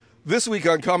This week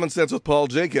on Common Sense with Paul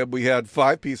Jacob, we had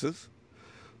 5 pieces: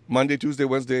 Monday, Tuesday,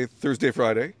 Wednesday, Thursday,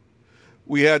 Friday.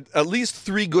 We had at least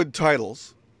 3 good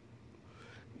titles.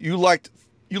 You liked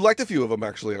a few of them,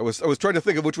 actually. I was trying to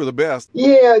think of which were the best.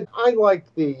 Yeah, I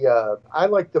like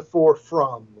the four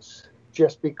froms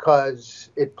just because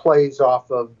it plays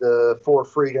off of the four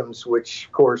freedoms, which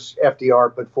of course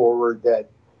FDR put forward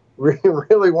that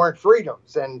really weren't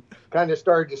freedoms and kind of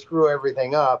started to screw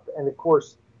everything up. And of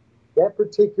course, that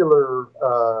particular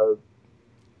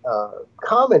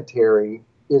commentary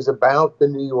is about the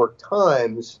New York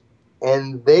Times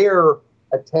and their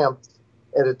attempt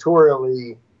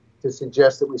editorially to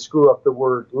suggest that we screw up the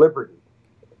word liberty.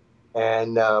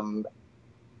 And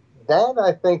that,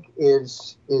 I think,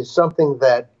 is something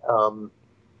that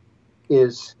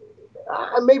is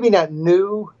maybe not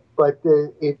new, but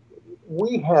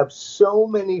we have so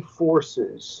many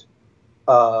forces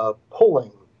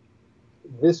pulling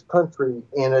this country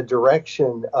in a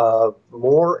direction of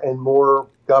more and more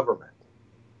government.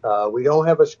 We don't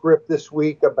have a script this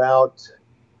week about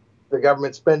the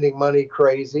government spending money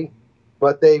crazy,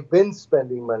 but they've been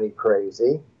spending money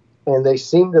crazy, and they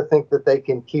seem to think that they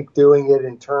can keep doing it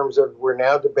in terms of we're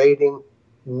now debating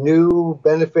new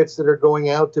benefits that are going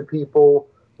out to people.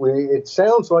 It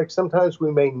sounds like sometimes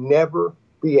we may never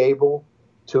be able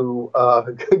to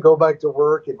go back to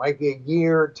work. It might be a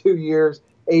year, 2 years,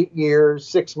 8 years,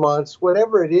 6 months,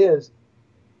 whatever it is.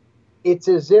 It's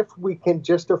as if we can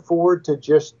just afford to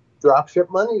just drop ship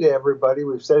money to everybody.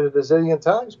 We've said it a zillion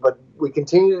times, but we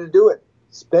continue to do it.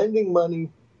 Spending money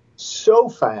so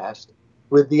fast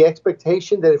with the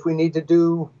expectation that if we need to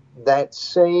do that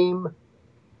same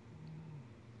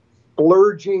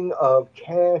splurging of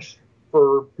cash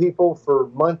for people for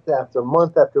month after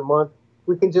month after month,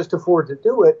 we can just afford to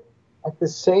do it at the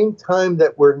same time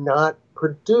that we're not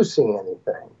producing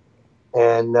anything.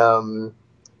 And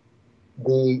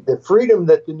the freedom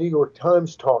that the New York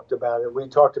Times talked about, and we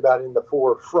talked about in the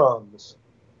four froms,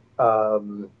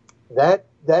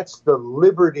 that's the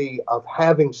liberty of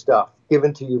having stuff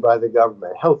given to you by the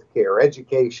government: healthcare,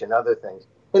 education, other things.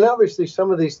 And obviously some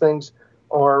of these things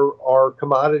are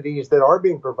commodities that are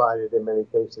being provided in many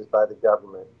cases by the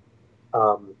government.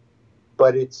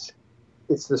 But it's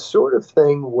the sort of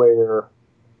thing where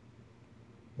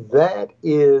that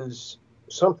is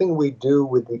something we do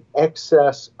with the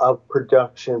excess of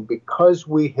production because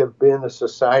we have been a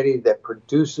society that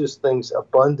produces things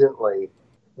abundantly.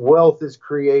 Wealth is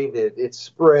created, it's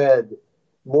spread,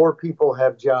 more people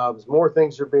have jobs, more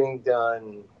things are being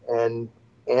done, and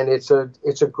it's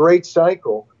a great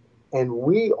cycle. And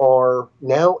we are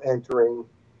now entering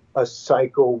a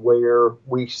cycle where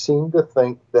we seem to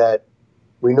think that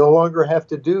we no longer have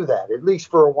to do that, at least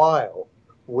for a while.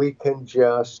 We can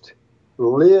just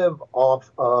live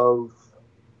off of,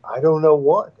 I don't know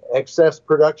what, excess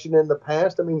production in the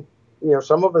past. I mean,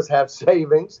 some of us have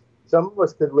savings. Some of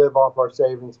us could live off our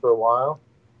savings for a while.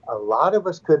 A lot of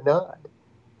us could not.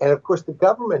 And of course, the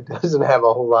government doesn't have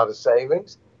a whole lot of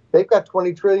savings. They've got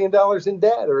 $20 trillion in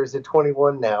debt, or is it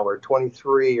 21 now, or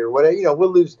 23, or whatever?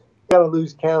 We'll got to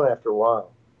lose count after a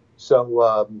while.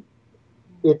 So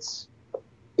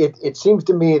it seems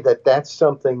to me that that's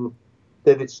something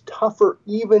that it's tougher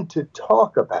even to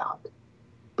talk about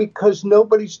because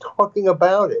nobody's talking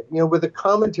about it. With the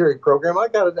commentary program, I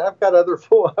have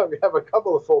a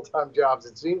couple of full-time jobs,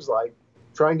 it seems like,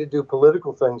 trying to do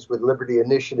political things with Liberty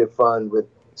Initiative Fund, with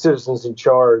Citizens in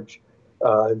Charge,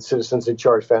 and Citizens in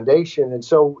Charge Foundation. And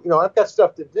so, I've got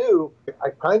stuff to do. I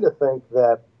kind of think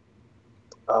that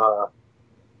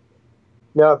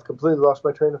now I've completely lost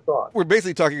my train of thought. We're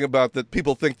basically talking about that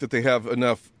people think that they have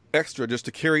enough extra just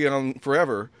to carry it on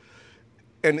forever.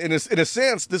 And in a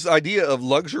sense, this idea of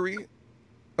luxury,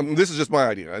 I mean, this is just my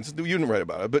idea. You didn't write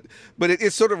about it, but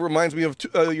it sort of reminds me of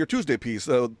your Tuesday piece.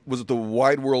 Was it The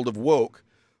Wide World of Woke,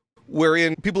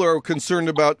 wherein people are concerned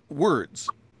about words.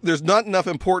 There's not enough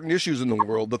important issues in the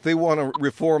world that they want to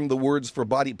reform the words for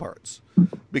body parts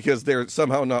because they're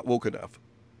somehow not woke enough.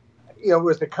 It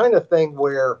was the kind of thing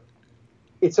where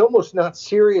it's almost not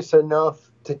serious enough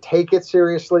to take it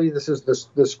seriously. This is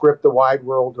the script, The Wide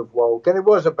World of Woke. And it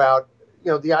was about,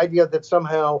 the idea that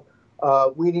somehow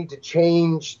we need to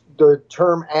change the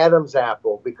term Adam's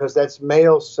apple because that's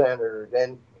male-centered.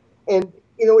 And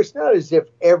it's not as if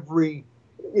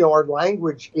our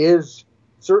language is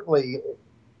certainly,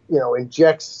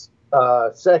 injects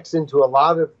sex into a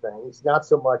lot of things, not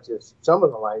so much as some of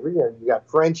the language. You got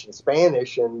French and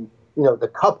Spanish and,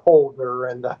 the cup holder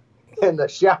and the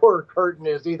shower curtain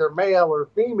is either male or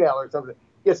female or something.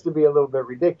 It gets to be a little bit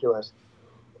ridiculous.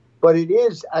 But it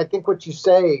is, I think what you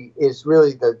say is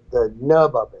really the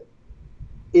nub of it.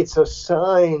 it's a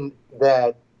sign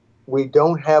that we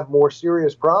don't have more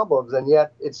serious problems, and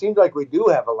yet it seems like we do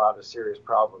have a lot of serious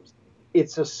problems.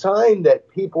 It's a sign that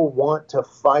people want to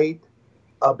fight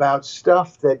about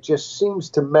stuff that just seems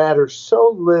to matter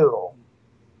so little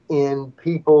in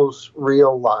people's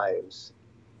real lives.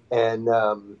 And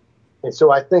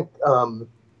so I think,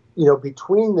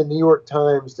 between the New York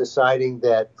Times deciding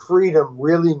that freedom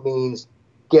really means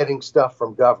getting stuff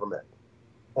from government,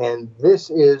 and this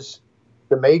is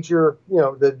the major,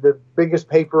 the biggest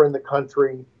paper in the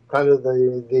country, kind of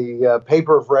the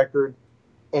paper of record,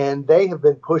 and they have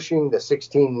been pushing the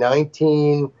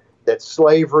 1619, that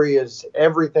slavery is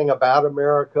everything about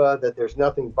America, that there's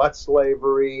nothing but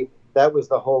slavery. That was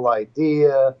the whole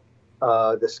idea.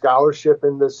 The scholarship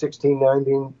in the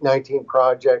 1619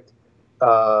 project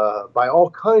by all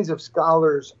kinds of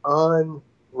scholars on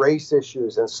race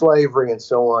issues and slavery and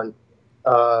so on.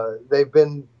 They've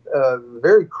been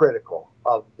very critical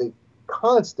of the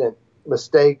constant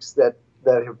mistakes that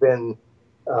have been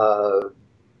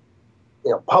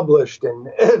published and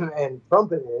and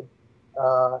trumpeted,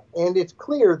 and it's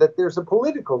clear that there's a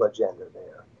political agenda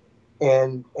there,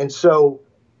 and so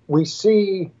we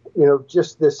see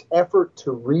just this effort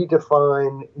to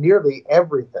redefine nearly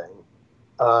everything,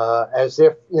 as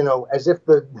if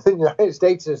the United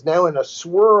States is now in a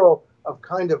swirl of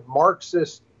kind of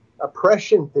Marxist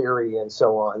oppression theory and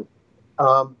so on.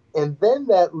 And then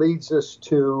that leads us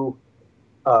to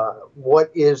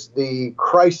what is the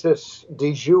crisis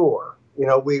du jour.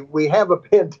 We have a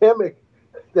pandemic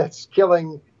that's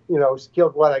killing, it's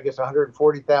killed, what, I guess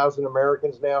 140,000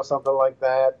 Americans now, something like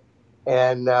that,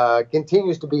 and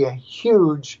continues to be a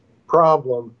huge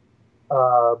problem.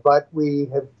 But we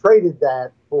have traded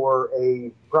that for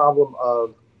a problem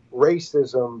of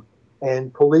racism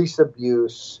and police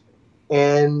abuse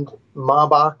and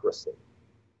mobocracy.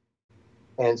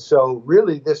 And so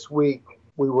really this week,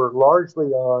 we were largely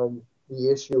on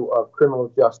the issue of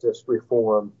criminal justice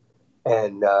reform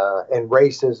and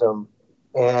racism,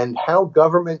 and how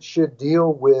government should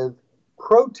deal with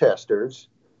protesters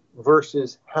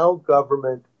versus how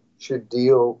government should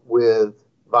deal with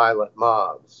violent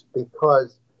mobs.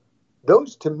 Because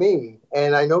those, to me,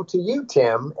 and I know to you,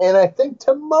 Tim, and I think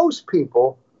to most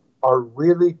people, are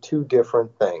really two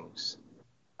different things.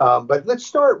 But let's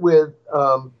start with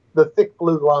the thick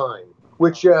blue line,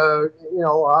 which, all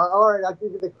right, I'll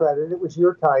give you the credit. It was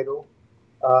your title.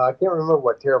 I can't remember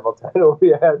what terrible title we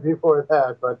had before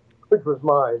that, but which was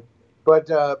mine. But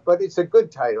it's a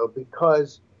good title,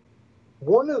 because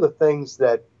one of the things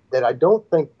that I don't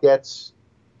think gets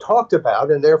talked about,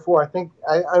 and therefore I think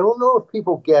I don't know if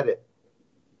people get it.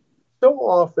 So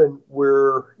often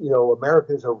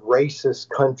America's a racist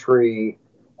country.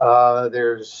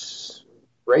 There's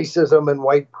racism and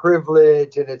white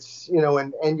privilege, and it's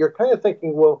and you're kind of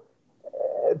thinking, well,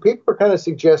 people are kind of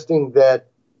suggesting that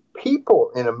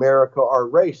people in America are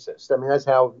racist. I mean, that's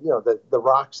how the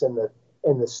rocks and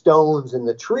the stones and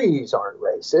the trees aren't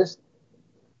racist.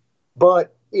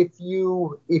 But if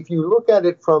you look at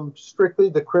it from strictly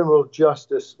the criminal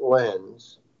justice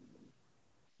lens,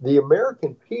 the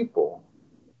American people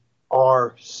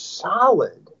are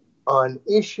solid on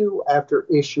issue after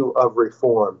issue of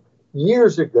reform.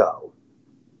 Years ago,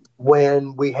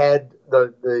 when we had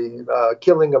the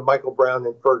killing of Michael Brown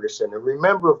in Ferguson, and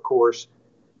remember, of course,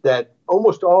 that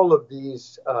almost all of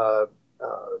these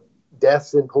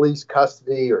deaths in police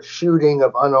custody or shooting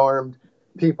of unarmed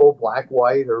people, black,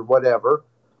 white, or whatever,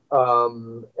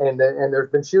 and there's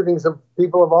been shootings of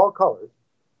people of all colors,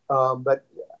 but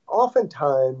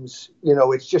oftentimes,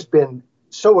 it's just been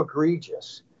so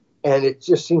egregious, and it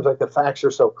just seems like the facts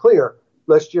are so clear.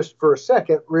 Let's just for a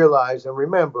second realize and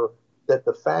remember that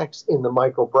the facts in the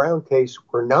Michael Brown case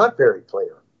were not very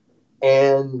clear.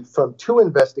 And from two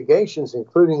investigations,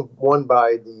 including one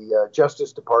by the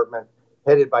Justice Department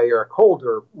headed by Eric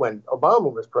Holder when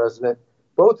Obama was president,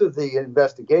 both of the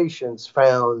investigations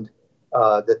found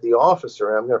that the officer,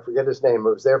 and I'm going to forget his name, it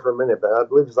was there for a minute, but I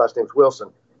believe his last name is Wilson.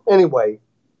 Anyway,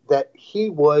 that he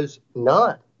was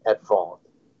not at fault,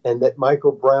 and that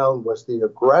Michael Brown was the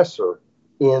aggressor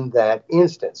in that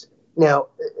instance. Now,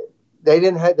 they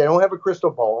don't have a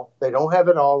crystal ball. They don't have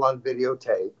it all on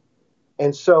videotape.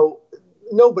 And so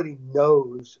nobody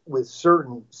knows with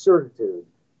certitude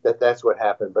that that's what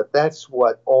happened. But that's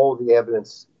what all the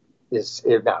evidence is,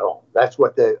 not all. That's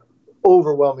what the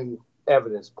overwhelming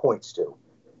evidence points to.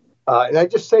 And I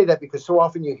just say that because so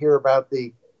often you hear about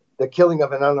the killing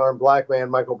of an unarmed black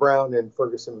man, Michael Brown, in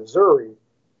Ferguson, Missouri,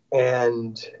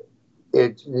 and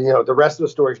the rest of the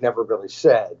story is never really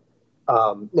said.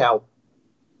 Now,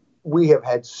 we have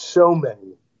had so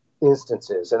many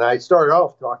instances. And I started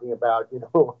off talking about,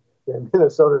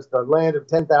 Minnesota's the land of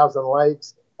 10,000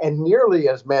 lakes and nearly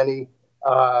as many,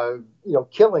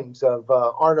 killings of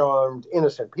unarmed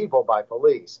innocent people by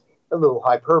police. A little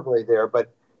hyperbole there,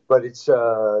 but it's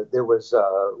there was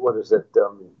what is it?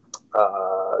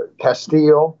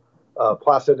 Castile,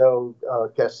 Placido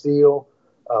Castile.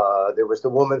 There was the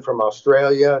woman from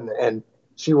Australia, and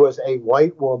she was a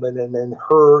white woman, and then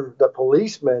the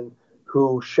policeman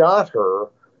who shot her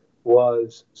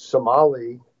was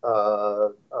Somali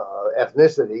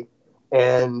ethnicity,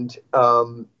 and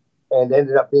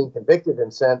ended up being convicted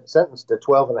and sentenced to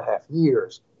 12 and a half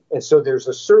years. And so there's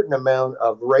a certain amount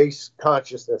of race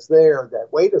consciousness there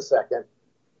that, wait a second,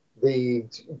 the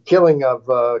killing of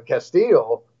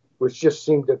Castile, which just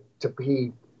seemed to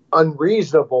be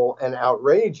unreasonable and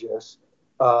outrageous,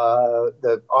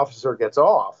 the officer gets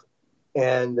off.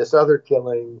 And this other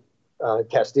killing,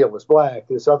 Castile was black,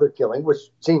 this other killing,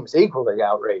 which seems equally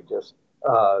outrageous,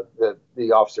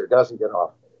 the officer doesn't get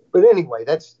off. But anyway,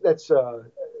 that's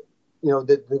the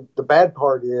bad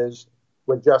part is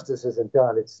when justice isn't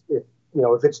done.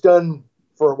 If it's done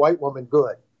for a white woman,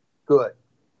 good.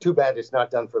 Too bad it's not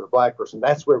done for the black person.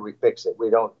 That's where we fix it. We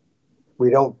don't.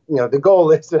 The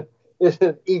goal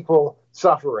isn't equal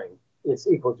suffering. It's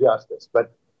equal justice.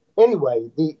 But anyway,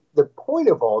 the point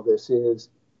of all this is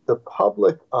the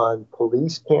public on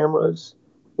police cameras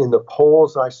in the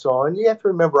polls I saw, and you have to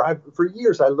remember, for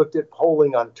years I looked at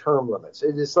polling on term limits.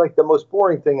 It is like the most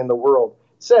boring thing in the world.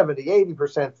 70,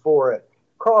 80% for it,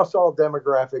 across all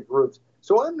demographic groups.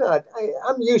 So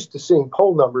I'm used to seeing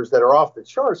poll numbers that are off the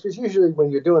charts, because usually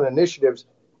when you're doing initiatives,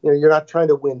 you're not trying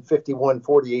to win 51,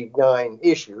 48, 9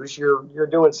 issues. You're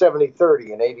doing 70,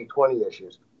 30 and 80, 20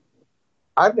 issues.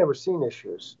 I've never seen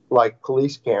issues like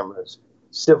police cameras,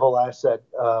 civil asset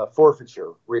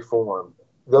forfeiture reform,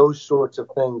 those sorts of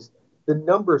things. The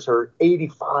numbers are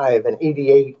 85 and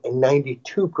 88 and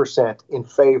 92% in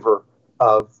favor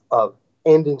of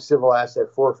ending civil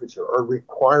asset forfeiture or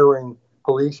requiring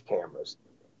police cameras.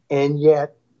 And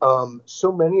yet,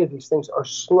 so many of these things are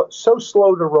so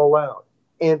slow to roll out.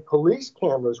 And police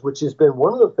cameras, which has been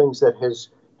one of the things that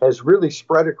has really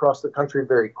spread across the country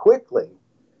very quickly,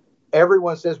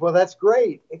 everyone says, well, that's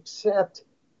great, except,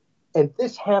 and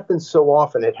this happens so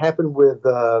often. It happened with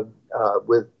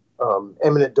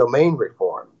eminent domain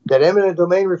reform. That eminent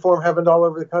domain reform happened all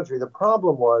over the country. The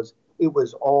problem was it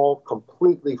was all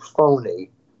completely phony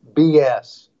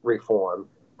BS reform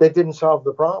that didn't solve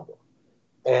the problem.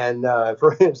 And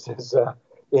for instance,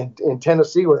 in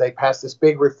Tennessee, where they passed this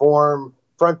big reform,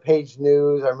 front page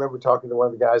news, I remember talking to one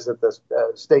of the guys at the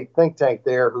state think tank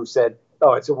there who said,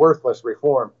 oh, it's a worthless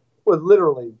reform. Well,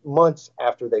 literally months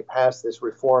after they passed this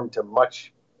reform to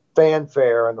much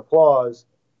fanfare and applause,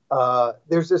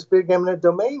 there's this big eminent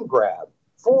domain grab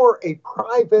for a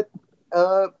private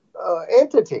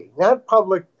entity, not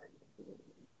public,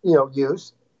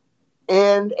 use.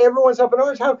 And everyone's up in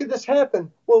arms. How could this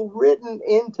happen? Well, written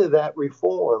into that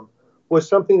reform was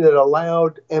something that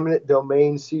allowed eminent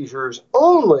domain seizures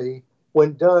only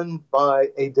when done by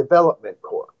a development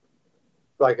corp,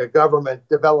 like a government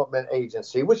development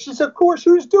agency, which is, of course,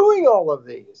 who's doing all of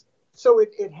these. So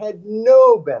it had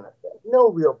no benefit, no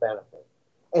real benefit.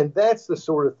 And that's the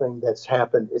sort of thing that's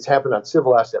happened. It's happened on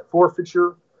civil asset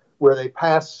forfeiture, where they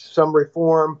pass some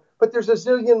reform, but there's a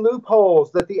zillion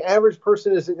loopholes that the average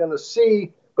person isn't going to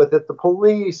see, but that the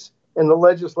police and the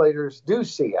legislators do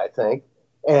see, I think.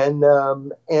 And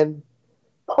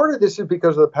part of this is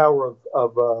because of the power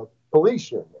of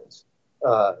police unions,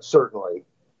 certainly.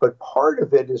 But part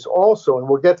of it is also, and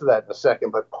we'll get to that in a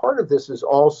second, but part of this is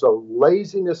also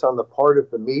laziness on the part of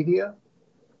the media,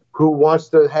 who wants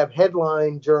to have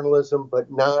headline journalism,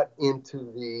 but not into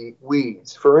the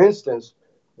weeds. For instance,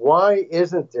 why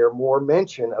isn't there more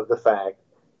mention of the fact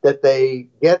that they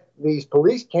get these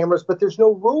police cameras, but there's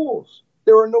no rules?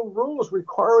 There are no rules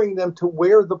requiring them to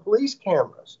wear the police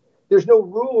cameras. There's no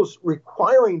rules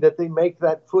requiring that they make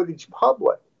that footage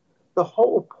public. The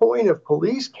whole point of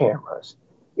police cameras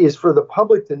is for the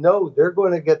public to know they're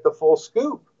going to get the full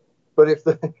scoop. But if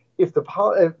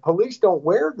the police don't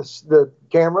wear the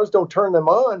cameras, don't turn them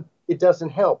on, it doesn't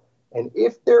help. And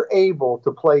if they're able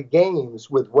to play games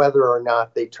with whether or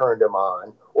not they turned them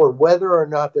on or whether or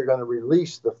not they're going to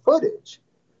release the footage,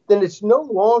 then it's no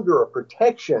longer a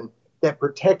protection that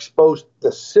protects both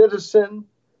the citizen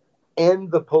and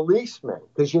the policeman.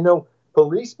 Because,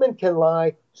 policemen can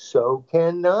lie, so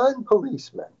can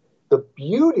non-policemen. The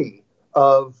beauty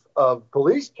of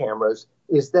police cameras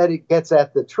is that it gets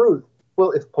at the truth.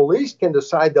 Well, if police can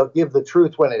decide they'll give the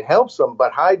truth when it helps them,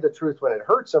 but hide the truth when it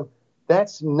hurts them,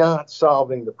 that's not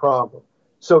solving the problem.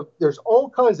 So there's all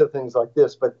kinds of things like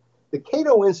this. But the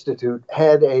Cato Institute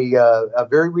had a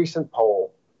very recent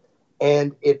poll,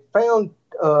 and it found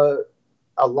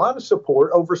a lot of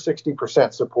support, over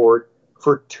 60% support,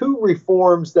 for two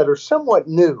reforms that are somewhat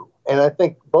new. And I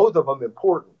think both of them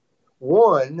important.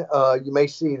 One, you may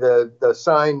see the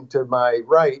sign to my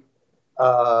right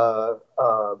uh,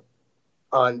 uh,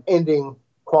 on ending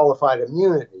qualified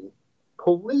immunity.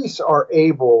 Police are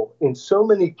able, in so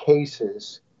many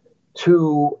cases,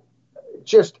 to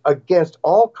just against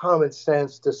all common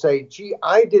sense to say, gee,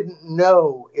 I didn't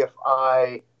know if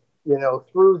I,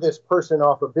 threw this person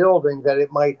off a building that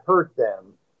it might hurt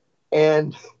them.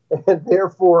 And, and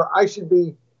therefore I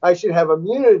should have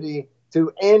immunity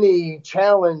to any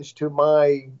challenge to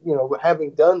my,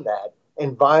 having done that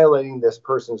and violating this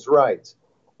person's rights.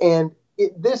 And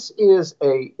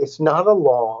it's not a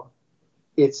law.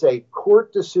 It's a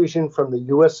court decision from the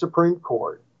U.S. Supreme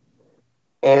Court.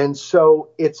 And so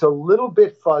it's a little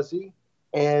bit fuzzy,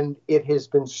 and it has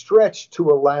been stretched to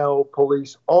allow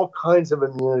police all kinds of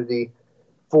immunity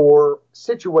for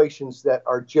situations that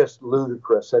are just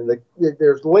ludicrous. And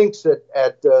there's links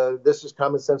at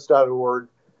thisiscommonsense.org,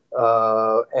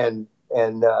 and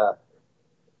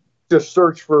just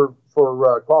search for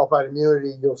qualified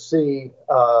immunity. You'll see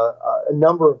a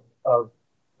number of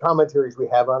commentaries we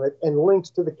have on it, and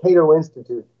links to the Cato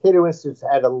Institute. Cato Institute's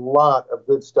had a lot of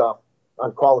good stuff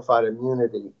on qualified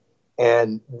immunity.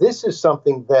 And this is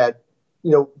something that,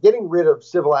 getting rid of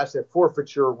civil asset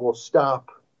forfeiture will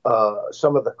stop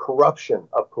some of the corruption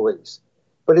of police.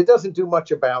 But it doesn't do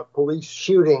much about police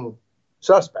shooting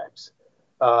suspects.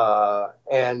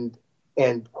 And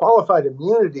qualified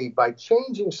immunity, by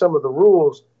changing some of the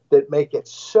rules that make it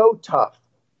so tough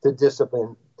to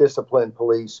discipline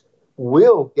police,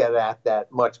 will get at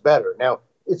that much better. Now,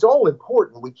 it's all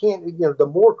important. We can't, the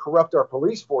more corrupt our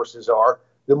police forces are,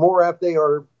 the more apt they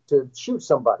are to shoot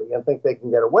somebody and think they can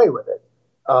get away with it.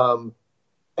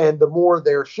 And the more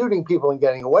they're shooting people and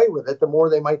getting away with it, the more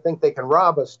they might think they can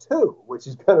rob us too, which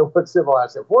is kind of what civil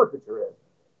asset forfeiture is.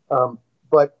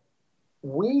 But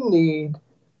we need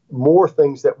more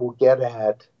things that will get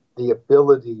at the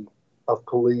ability of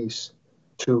police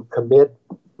to commit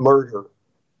murder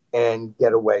and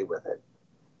get away with it.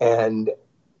 And,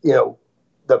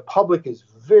 the public is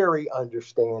very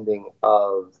understanding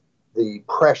of the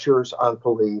pressures on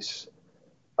police.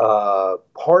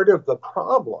 Part of the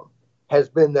problem has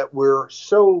been that we're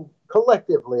so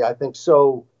collectively, I think,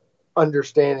 so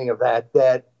understanding of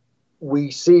that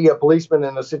we see a policeman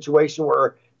in a situation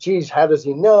where, geez, how does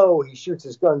he know? He shoots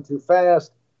his gun too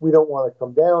fast. We don't want to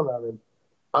come down on him.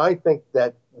 I think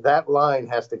that line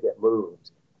has to get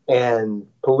moved, and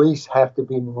police have to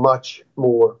be much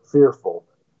more fearful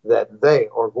that they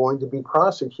are going to be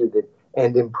prosecuted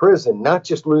and imprisoned, not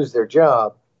just lose their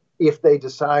job, if they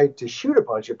decide to shoot a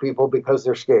bunch of people because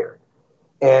they're scared.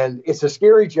 And it's a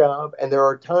scary job, and there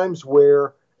are times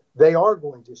where they are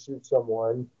going to shoot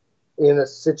someone in a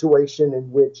situation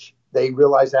in which they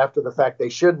realize after the fact they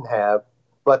shouldn't have,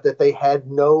 but that they had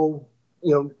no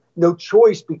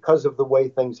choice because of the way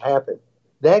things happen.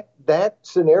 That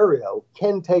scenario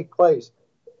can take place.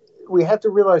 We have to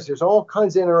realize there's all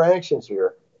kinds of interactions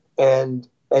here, and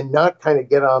not kind of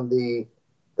get on the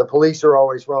police are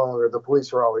always wrong or the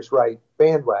police are always right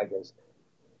bandwagons.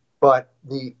 But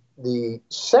the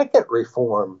second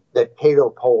reform that Cato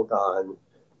polled on,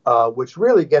 which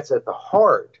really gets at the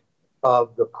heart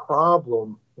of the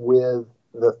problem with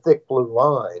the thick blue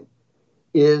line,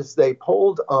 is they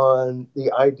polled on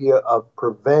the idea of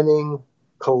preventing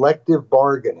collective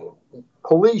bargaining,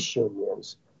 police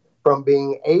unions from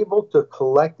being able to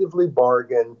collectively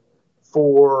bargain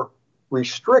for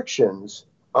restrictions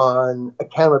on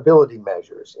accountability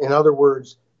measures. In other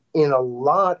words, in a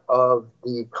lot of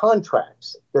the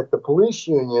contracts that the police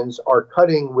unions are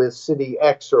cutting with city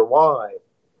X or Y,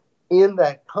 in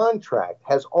that contract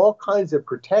has all kinds of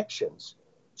protections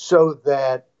so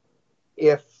that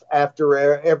if after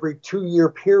every 2-year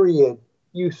period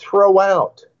you throw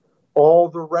out all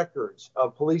the records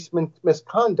of policeman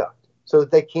misconduct so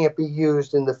that they can't be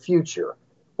used in the future.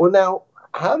 Well, now,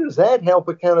 how does that help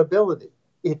accountability?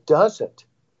 It doesn't,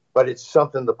 but it's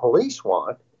something the police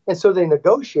want. And so they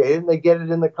negotiate it and they get it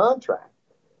in the contract.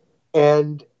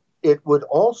 And it would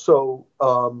also,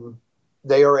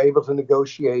 they are able to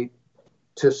negotiate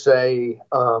to say,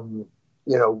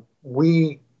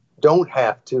 we don't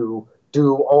have to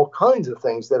do all kinds of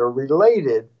things that are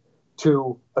related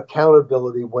to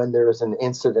accountability when there is an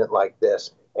incident like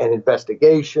this and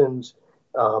investigations.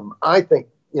 I think,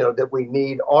 that we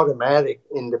need automatic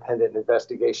independent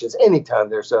investigations anytime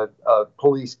there's a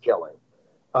police killing.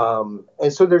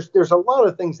 And so there's a lot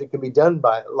of things that can be done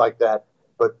by like that,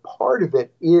 but part of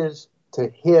it is to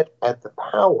hit at the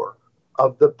power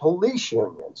of the police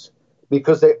unions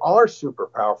because they are super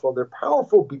powerful. They're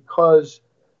powerful because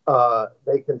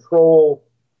they control.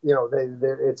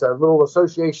 It's a little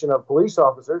association of police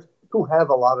officers who have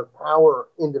a lot of power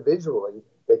individually.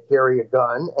 They carry a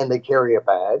gun and they carry a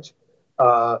badge,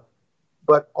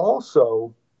 but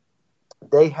also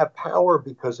they have power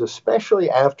because, especially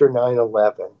after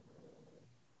 9/11,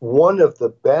 one of the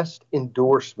best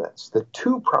endorsements, the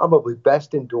two probably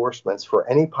best endorsements for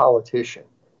any politician,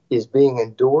 is being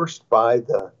endorsed by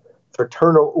the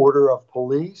Fraternal Order of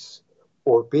Police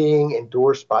or being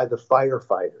endorsed by the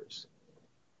firefighters.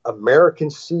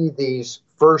 Americans see these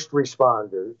first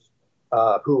responders,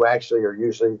 who actually are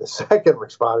usually the second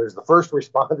responders. The first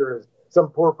responder is some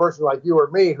poor person like you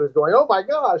or me who's going, "Oh my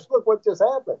gosh, look what just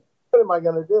happened. What am I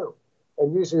going to do?"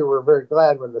 And usually we're very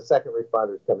glad when the second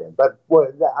responders come in. But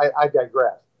I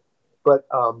digress. But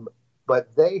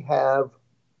but they have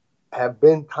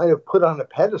been kind of put on a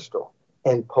pedestal,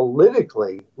 and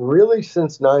politically, really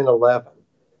since 9/11,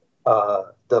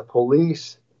 the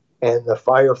police and the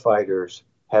firefighters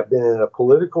have been in a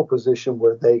political position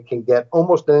where they can get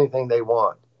almost anything they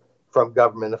want from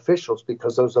government officials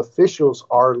because those officials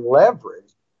are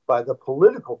leveraged by the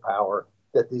political power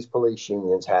that these police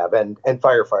unions have and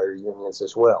firefighter unions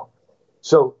as well.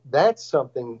 So that's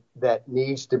something that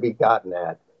needs to be gotten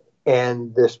at.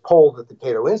 And this poll that the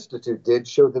Cato Institute did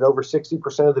showed that over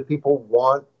 60% of the people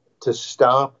want to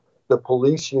stop the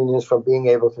police unions from being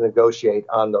able to negotiate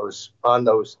on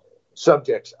those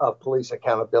subjects of police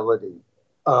accountability.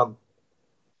 Um,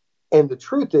 and the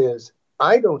truth is,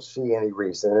 I don't see any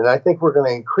reason, and I think we're going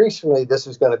to increasingly, this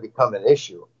is going to become an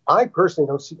issue. I personally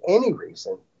don't see any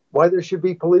reason why there should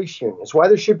be police unions, why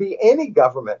there should be any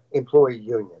government employee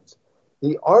unions.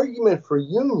 The argument for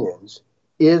unions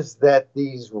is that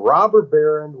these robber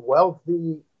baron,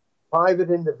 wealthy,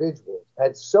 private individuals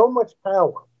had so much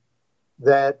power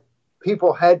that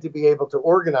people had to be able to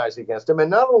organize against them,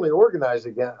 and not only organize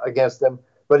against them,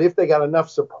 but if they got enough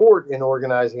support in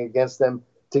organizing against them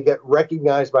to get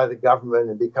recognized by the government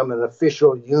and become an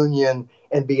official union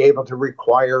and be able to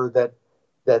require that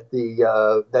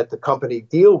the company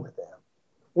deal with them.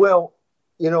 Well,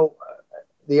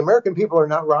 the American people are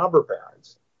not robber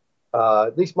barons.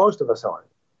 At least most of us aren't.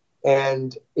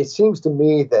 And it seems to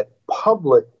me that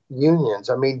public unions,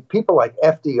 I mean, people like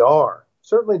FDR,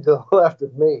 certainly to the left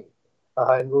of me,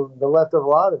 and the left of a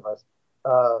lot of us,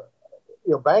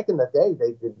 back in the day,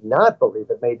 they did not believe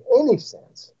it made any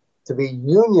sense to be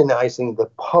unionizing the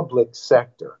public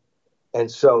sector. And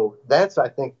so that's, I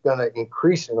think, going to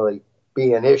increasingly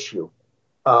be an issue.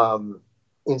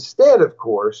 Instead, of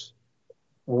course,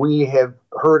 we have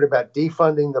heard about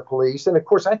defunding the police. And of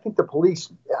course, I think the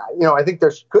police, I think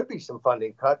there could be some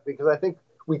funding cut because I think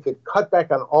we could cut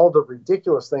back on all the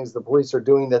ridiculous things the police are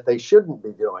doing that they shouldn't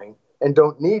be doing and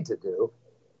don't need to do.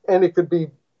 And it could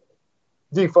be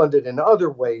defunded in other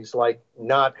ways, like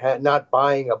not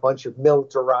buying a bunch of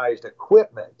militarized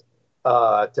equipment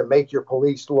to make your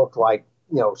police look like,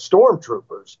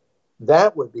 stormtroopers.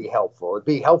 That would be helpful. It'd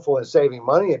be helpful in saving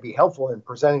money. It'd be helpful in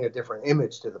presenting a different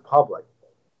image to the public.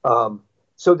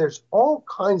 So there's all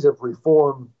kinds of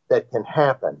reform that can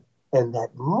happen and that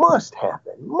must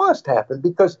happen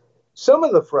because some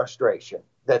of the frustration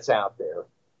that's out there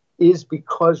is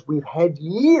because we've had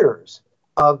years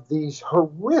of these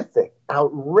horrific,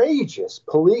 outrageous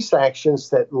police actions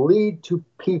that lead to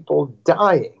people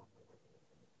dying.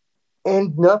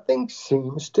 And nothing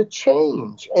seems to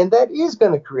change. And that is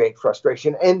going to create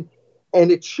frustration. And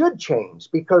it should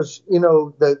change because,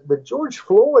 the George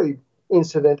Floyd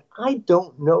incident, I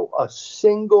don't know a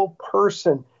single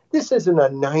person. This isn't a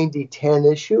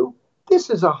 90-10 issue. This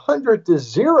is a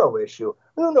 100-0 issue.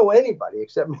 I don't know anybody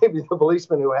except maybe the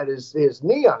policeman who had his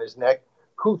knee on his neck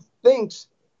who thinks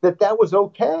that was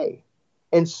okay.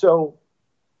 And so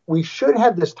we should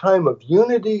have this time of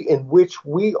unity in which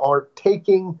we are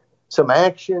taking some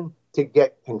action to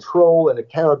get control and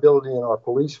accountability in our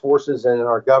police forces and in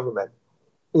our government.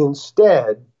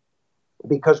 Instead,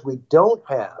 because we don't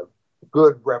have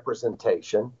good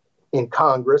representation in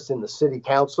Congress, in the city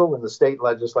council, in the state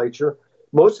legislature,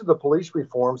 most of the police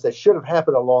reforms that should have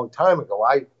happened a long time ago.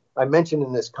 I mentioned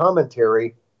in this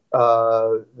commentary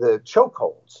the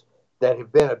chokeholds that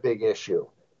have been a big issue.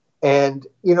 And,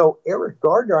 Eric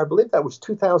Gardner, I believe that was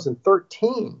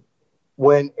 2013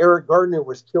 when Eric Gardner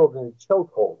was killed in a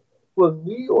chokehold. Well,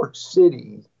 New York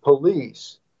City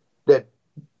police that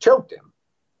choked him,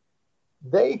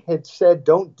 they had said,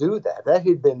 don't do that. That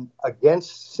had been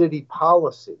against city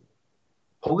policy,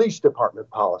 police department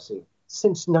policy,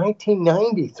 since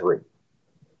 1993.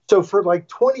 So for like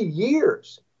 20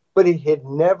 years, but it had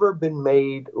never been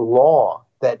made law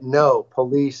that no,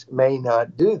 police may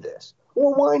not do this.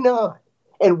 Well, why not?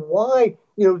 And why,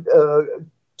 2,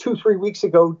 3 weeks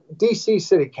ago, DC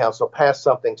City Council passed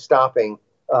something stopping,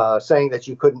 saying that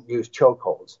you couldn't use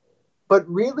chokeholds. But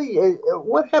really,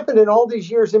 what happened in all these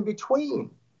years in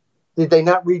between? Did they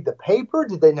not read the paper?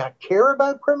 Did they not care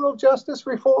about criminal justice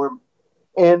reform?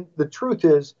 And the truth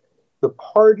is, the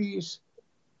parties,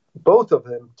 both of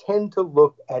them, tend to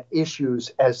look at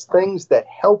issues as things that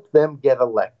help them get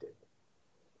elected.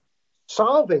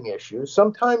 Solving issues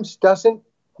sometimes doesn't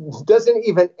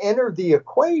even enter the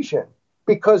equation,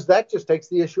 because that just takes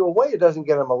the issue away. It doesn't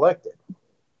get them elected.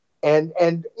 And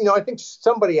I think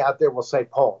somebody out there will say,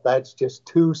 Paul, that's just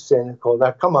too cynical.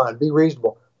 Now, come on, be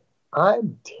reasonable.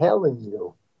 I'm telling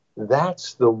you,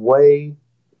 that's the way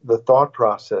the thought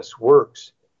process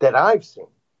works that I've seen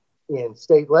in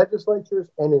state legislatures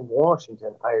and in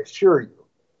Washington, I assure you.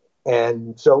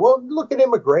 And so, well, look at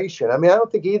immigration. I mean, I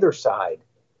don't think either side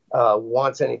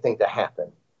wants anything to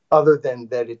happen other than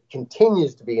that it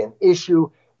continues to be an issue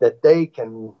that they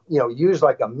can, use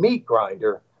like a meat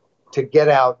grinder to get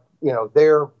out,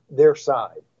 their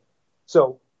side.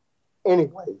 So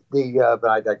anyway, but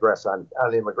I digress on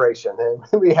immigration,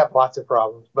 and we have lots of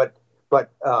problems. But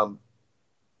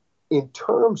in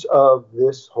terms of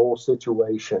this whole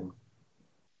situation,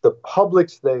 the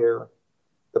public's there.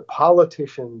 The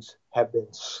politicians have been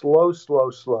slow.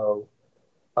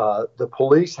 The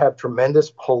police have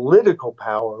tremendous political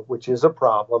power, which is a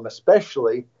problem,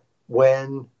 especially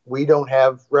when we don't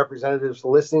have representatives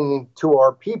listening to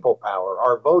our people power,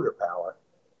 our voter power.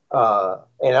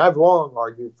 And I've long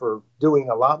argued for doing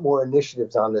a lot more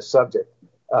initiatives on this subject.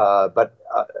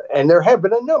 And there have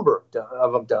been a number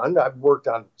of them done. I've worked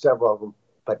on several of them,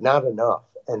 but not enough.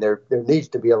 And there needs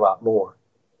to be a lot more.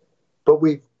 But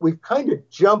we've kind of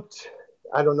jumped.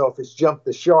 I don't know if it's jumped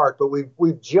the shark, but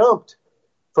we've jumped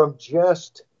from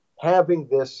just having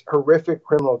this horrific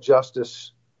criminal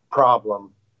justice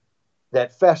problem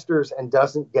that festers and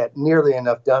doesn't get nearly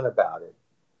enough done about it,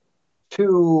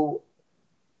 to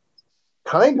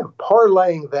kind of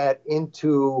parlaying that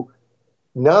into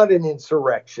not an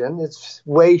insurrection. It's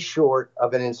way short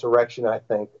of an insurrection, I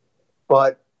think,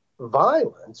 but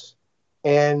violence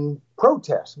and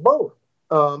protests, both.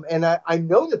 And I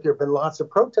know that there have been lots of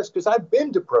protests because I've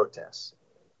been to protests.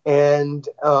 And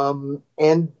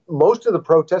most of the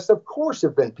protests, of course,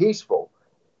 have been peaceful.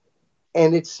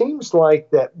 And it seems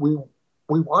like that we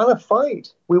want to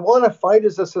fight. We want to fight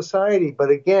as a society.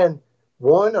 But again,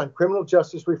 on criminal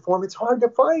justice reform, it's hard to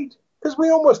fight because we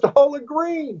almost all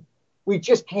agree. We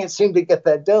just can't seem to get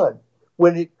that done.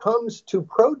 When it comes to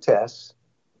protests,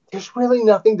 there's really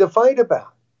nothing to fight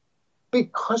about,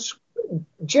 because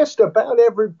just about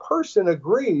every person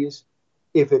agrees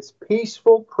if it's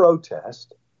peaceful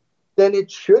protest, then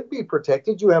it should be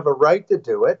protected. You have a right to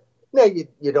do it. Now,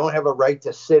 you don't have a right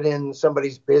to sit in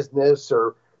somebody's business,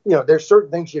 or, there's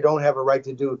certain things you don't have a right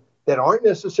to do that aren't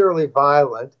necessarily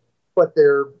violent, but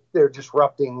they're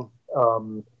disrupting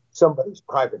somebody's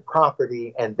private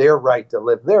property and their right to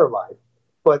live their life.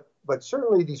 But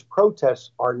certainly these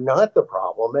protests are not the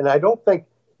problem. And I don't think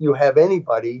you have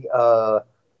anybody to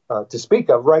speak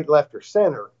of, right, left, or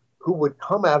center, who would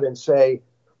come out and say,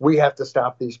 we have to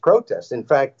stop these protests. In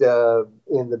fact,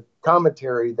 in the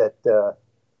commentary that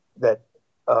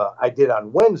I did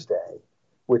on Wednesday,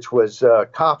 which was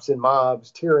Cops and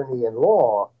Mobs, Tyranny and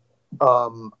Law,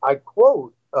 I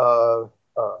quote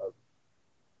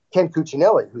Ken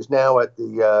Cuccinelli, who's now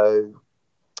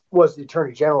was the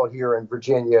Attorney General here in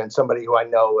Virginia, and somebody who I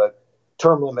know, a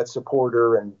term limit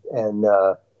supporter, and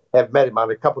have met him on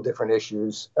a couple different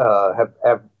issues,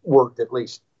 have worked at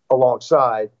least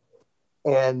alongside.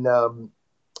 And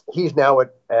he's now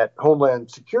at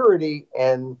Homeland Security,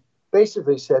 and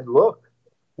basically said, look,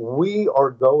 we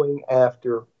are going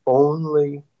after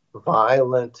only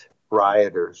violent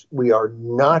rioters. We are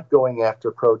not going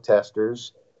after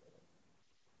protesters,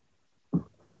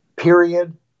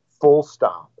 period, full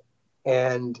stop.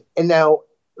 And now,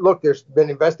 look, there's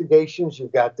been investigations.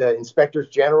 You've got inspectors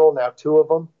general, now 2 of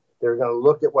them. They're going to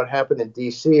look at what happened in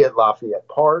D.C. at Lafayette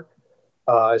Park,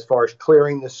 as far as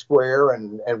clearing the square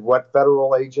and what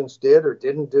federal agents did or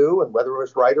didn't do and whether it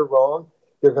was right or wrong.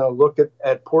 They're going to look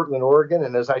at Portland, Oregon.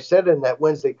 And as I said in that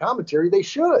Wednesday commentary, they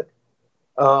should.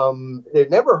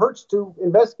 It never hurts to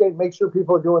investigate, make sure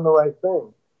people are doing the right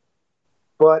thing.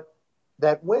 But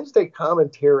that Wednesday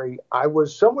commentary, I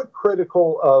was somewhat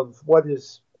critical of what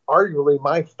is arguably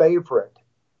my favorite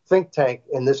think tank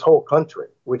in this whole country,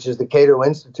 which is the Cato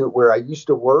Institute, where I used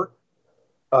to work.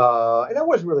 And I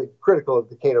wasn't really critical of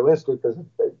the Cato Institute because,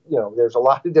 there's a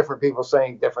lot of different people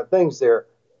saying different things there.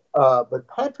 But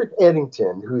Patrick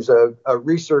Eddington, who's a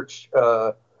research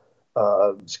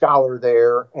scholar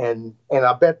there, and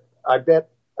I bet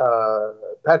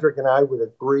Patrick and I would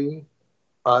agree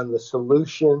on the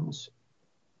solutions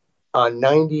on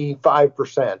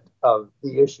 95% of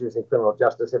the issues in criminal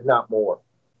justice, if not more.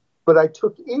 But I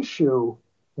took issue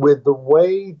with the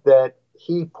way that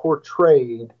he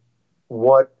portrayed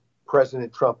what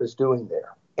President Trump is doing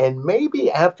there. And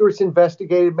maybe after it's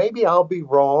investigated, maybe I'll be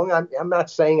wrong. I'm not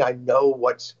saying I know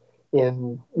what's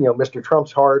in Mr.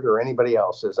 Trump's heart or anybody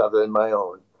else's other than my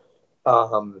own.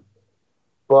 Um,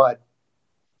 but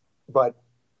but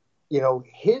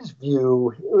his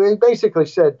view, he basically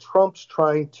said Trump's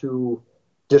trying to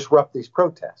disrupt these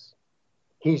protests.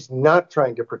 He's not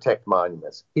trying to protect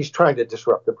monuments. He's trying to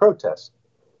disrupt the protests.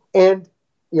 And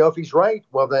if he's right,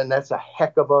 well, then that's a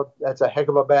heck of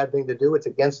a bad thing to do. It's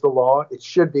against the law. It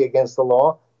should be against the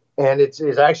law, and it's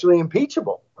actually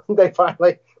impeachable.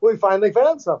 We finally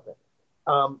found something.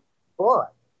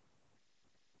 But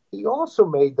he also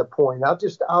made the point.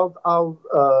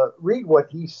 I'll read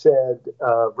what he said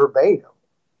verbatim.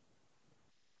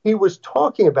 He was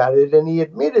talking about it, and he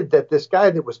admitted that this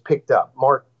guy that was picked up,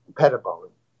 Mark Pettibone,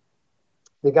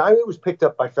 the guy who was picked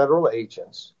up by federal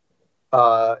agents.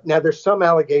 Now, there's some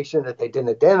allegation that they didn't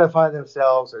identify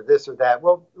themselves or this or that.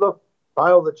 Well, look,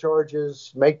 file the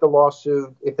charges, make the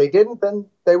lawsuit. If they didn't, then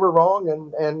they were wrong,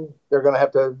 and they're going to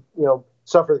have to,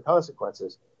 suffer the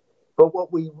consequences. But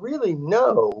what we really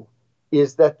know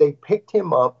is that they picked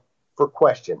him up for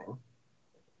questioning,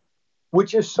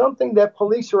 which is something that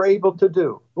police are able to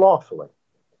do lawfully.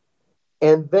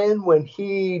 And then when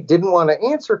he didn't want to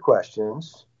answer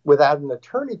questions without an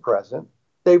attorney present,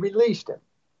 they released him.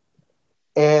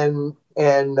 And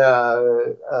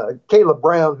Caleb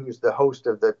Brown, who's the host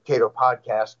of the Cato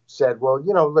podcast, said, well,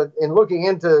 in looking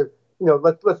into,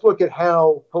 let's look at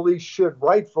how police should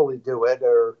rightfully do it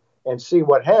and see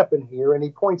what happened here. And he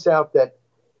points out that,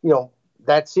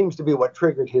 that seems to be what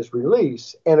triggered his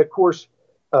release. And of course,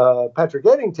 Patrick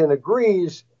Eddington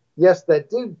agrees, yes, that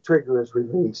did trigger his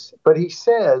release. But he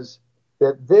says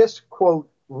that this, quote,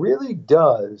 really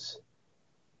does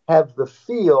have the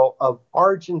feel of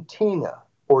Argentina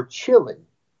or Chile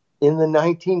in the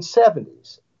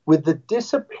 1970s with the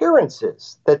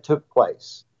disappearances that took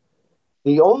place.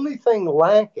 The only thing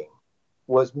lacking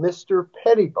was Mr.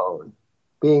 Pettibone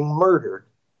being murdered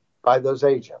by those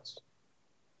agents.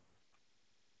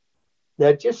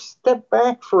 Now, just step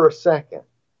back for a second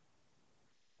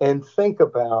and think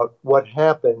about what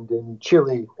happened in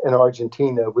Chile and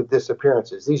Argentina with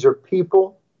disappearances. These are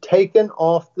people taken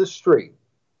off the street,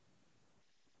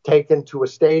 taken to a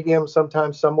stadium,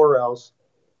 sometimes somewhere else,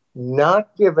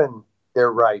 not given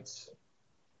their rights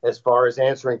as far as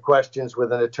answering questions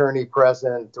with an attorney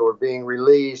present or being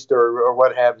released or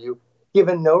what have you,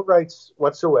 given no rights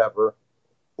whatsoever,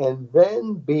 and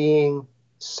then being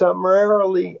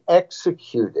summarily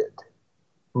executed,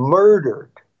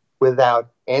 murdered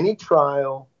without any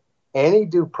trial, any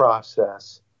due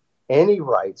process, any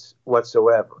rights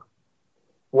whatsoever.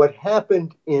 What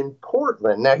happened in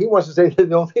Portland, now he wants to say that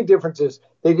the only difference is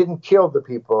they didn't kill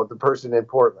the person in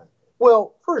Portland.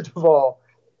 Well, first of all,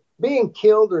 being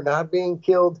killed or not being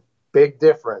killed, big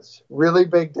difference, really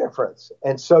big difference.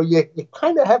 And so you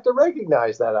kind of have to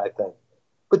recognize that, I think.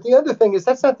 But the other thing is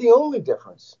that's not the only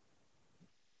difference.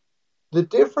 The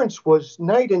difference was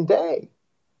night and day.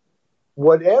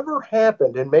 Whatever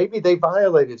happened, and maybe they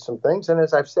violated some things, and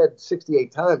as I've said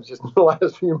 68 times just in the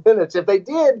last few minutes, if they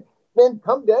did, then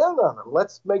come down on them.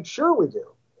 Let's make sure we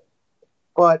do.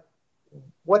 But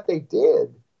what they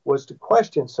did was to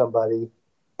question somebody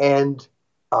and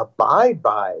abide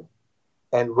by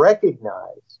and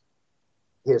recognize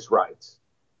his rights.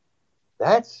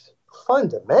 That's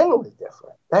fundamentally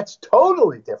different. That's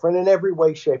totally different in every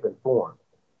way, shape, and form.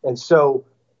 And so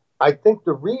I think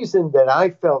the reason that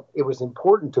I felt it was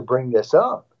important to bring this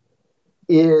up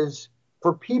is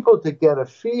for people to get a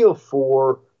feel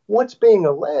for what's being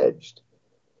alleged.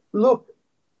 Look,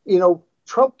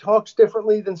 Trump talks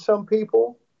differently than some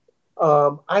people.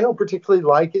 I don't particularly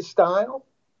like his style,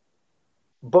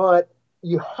 but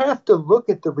you have to look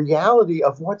at the reality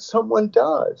of what someone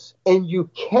does. And you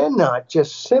cannot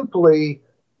just simply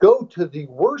go to the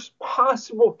worst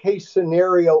possible case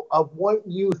scenario of what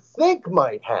you think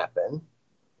might happen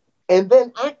and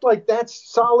then act like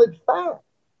that's solid fact,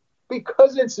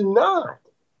 because it's not.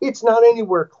 It's not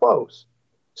anywhere close.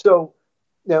 So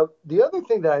now the other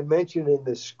thing that I mentioned in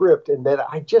this script, and that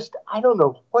I don't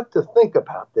know what to think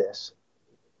about this,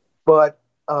 but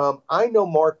I know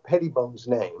Mark Pettibone's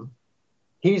name.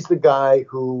 He's the guy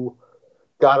who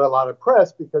got a lot of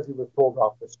press because he was pulled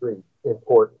off the street in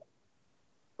Portland.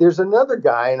 There's another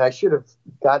guy, and I should have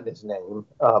gotten his name,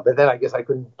 but then I guess I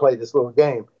couldn't play this little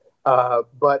game.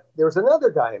 But there was another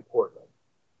guy in Portland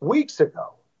weeks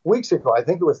ago, I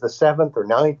think it was the 7th or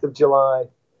 9th of July,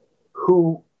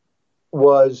 who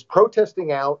was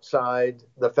protesting outside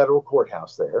the federal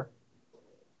courthouse there.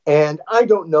 And I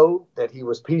don't know that he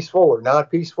was peaceful or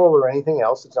not peaceful or anything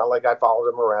else. It's not like I followed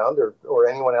him around or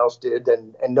anyone else did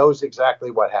and knows exactly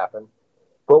what happened.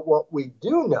 But what we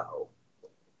do know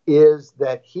is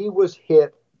that he was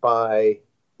hit by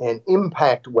an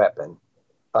impact weapon,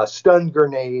 a stun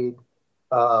grenade,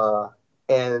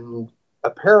 and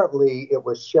apparently it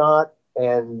was shot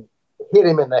and hit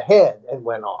him in the head and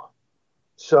went off.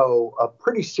 So a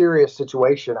pretty serious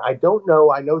situation. I don't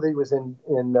know. I know that he was in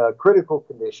critical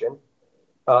condition,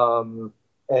 and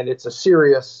it's a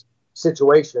serious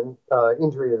situation,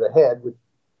 injury to the head, which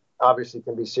obviously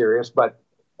can be serious, but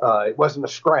it wasn't a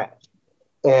scratch.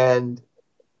 And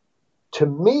to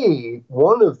me,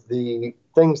 one of the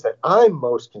things that I'm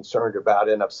most concerned about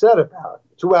and upset about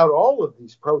throughout all of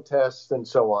these protests and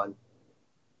so on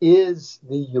is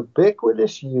the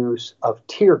ubiquitous use of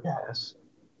tear gas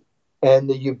and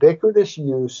the ubiquitous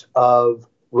use of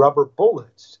rubber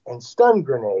bullets and stun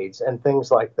grenades and things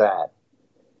like that.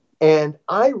 And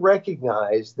I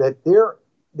recognize that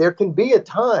there can be a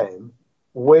time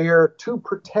where to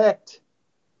protect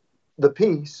the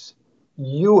peace,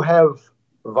 you have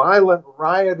violent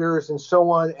rioters and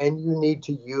so on, and you need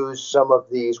to use some of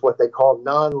these, what they call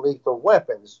non-lethal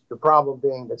weapons. The problem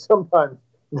being that sometimes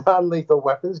non-lethal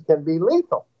weapons can be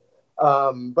lethal,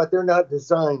 but they're not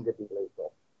designed to be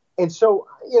lethal. And so,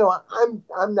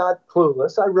 I'm not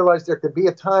clueless. I realize there could be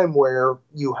a time where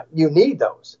you need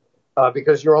those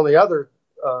because your only other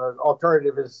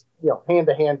alternative is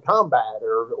hand-to-hand combat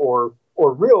or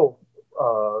real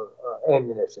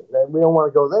ammunition. And we don't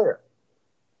want to go there.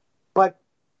 But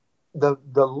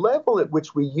the level at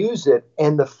which we use it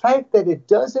and the fact that it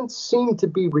doesn't seem to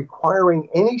be requiring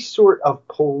any sort of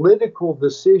political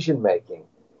decision making.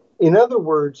 In other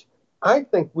words, I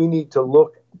think we need to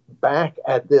look back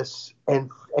at this and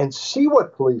see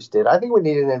what police did. I think we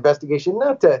need an investigation,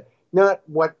 not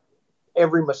what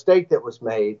every mistake that was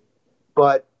made,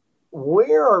 but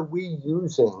where are we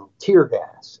using tear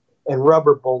gas and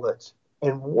rubber bullets,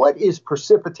 and what is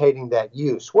precipitating that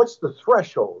use? What's the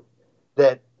threshold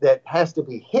that has to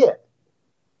be hit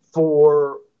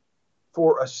for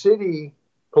a city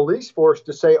police force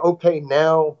to say, okay,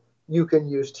 now you can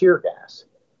use tear gas?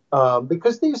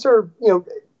 Because these are,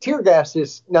 tear gas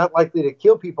is not likely to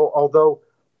kill people, although,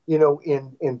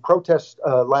 in protests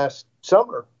last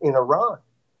summer in Iran,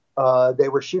 they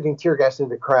were shooting tear gas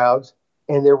into crowds,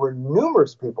 and there were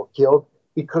numerous people killed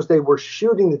because they were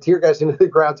shooting the tear gas into the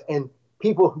crowds, and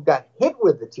people who got hit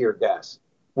with the tear gas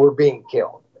were being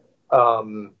killed.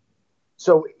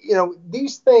 So,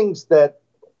 these things that,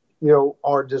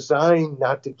 are designed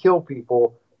not to kill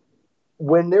people,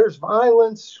 when there's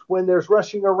violence, when there's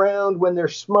rushing around, when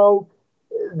there's smoke,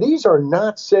 these are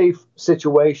not safe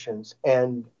situations.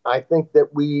 And I think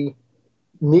that we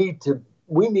need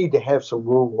to have some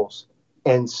rules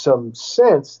and some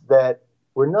sense that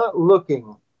we're not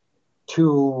looking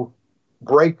to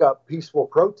break up peaceful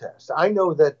protests. I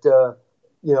know that,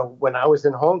 when I was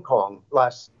in Hong Kong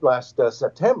last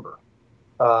September,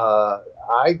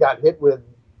 I got hit with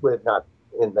not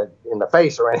in the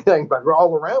face or anything, but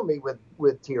all around me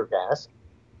with tear gas.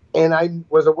 And I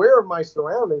was aware of my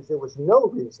surroundings. There was no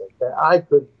reason that I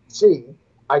could see.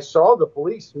 I saw the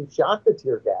police who shot the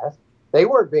tear gas. They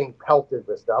weren't being pelted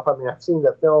with stuff. I mean, I've seen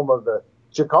the film of the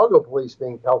Chicago police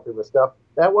being pelted with stuff.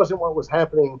 That wasn't what was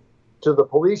happening to the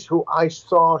police who I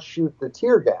saw shoot the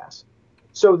tear gas.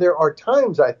 So there are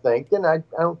times, I think, and I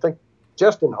don't think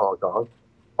just in Hong Kong,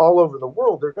 all over the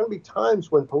world, there are going to be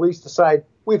times when police decide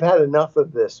we've had enough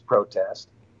of this protest.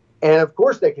 And of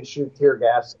course they can shoot tear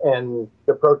gas and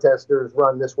the protesters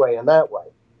run this way and that way.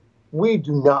 We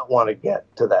do not want to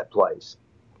get to that place.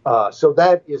 So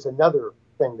that is another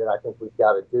thing that I think we've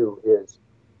got to do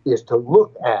is to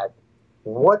look at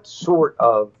what sort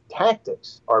of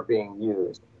tactics are being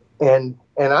used. And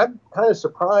I'm kind of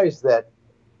surprised that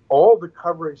all the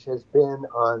coverage has been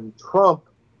on Trump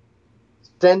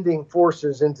sending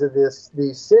forces into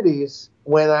these cities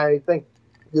when I think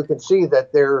you can see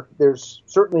that there's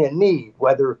certainly a need.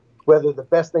 Whether the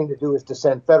best thing to do is to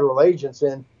send federal agents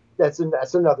in, that's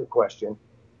another question.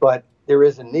 But there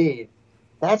is a need.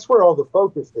 That's where all the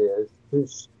focus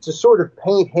is to sort of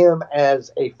paint him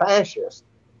as a fascist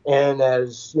and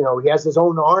as he has his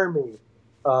own army,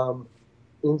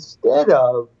 instead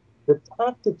of the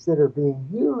tactics that are being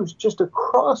used just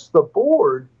across the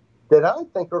board that I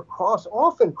think are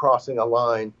often crossing a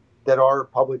line that our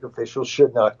public officials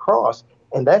should not cross,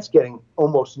 and that's getting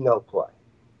almost no play.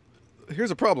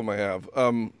 Here's a problem I have.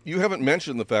 You haven't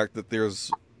mentioned the fact that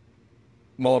there's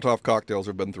Molotov cocktails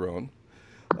have been thrown,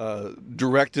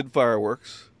 directed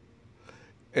fireworks,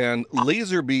 and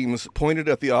laser beams pointed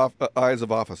at the eyes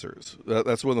of officers.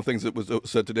 That's one of the things that was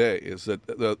said today, is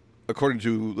that according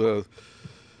to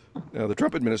the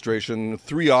Trump administration,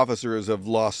 3 officers have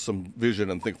lost some vision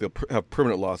and think they'll have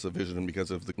permanent loss of vision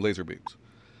because of the laser beams.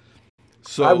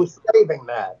 So I was saving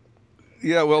that.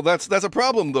 Yeah, well, that's a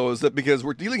problem, though, is that because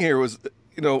we're dealing here with,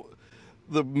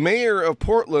 the mayor of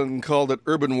Portland called it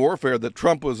urban warfare, that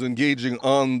Trump was engaging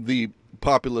on the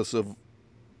populace of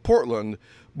Portland,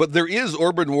 but there is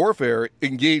urban warfare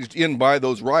engaged in by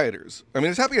those rioters. I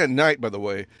mean, it's happening at night, by the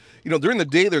way. During the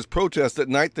day there's protests, at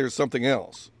night there's something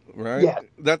else, right? Yeah.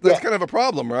 That's kind of a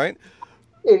problem, right?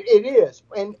 It is.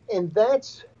 And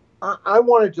that's, I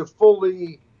wanted to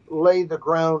fully lay the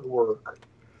groundwork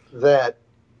that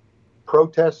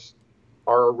protests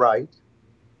are a right.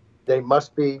 They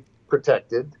must be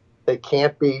protected. They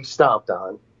can't be stomped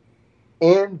on.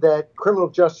 And that criminal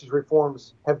justice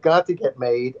reforms have got to get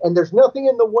made. And there's nothing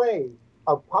in the way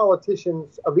of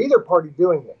politicians of either party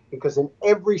doing it, because in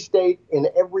every state, in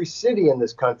every city in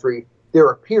this country, there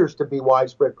appears to be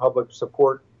widespread public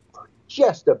support for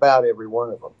just about every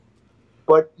one of them.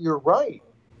 But you're right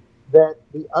that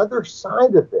the other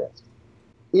side of this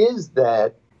is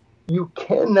that you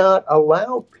cannot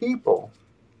allow people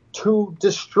to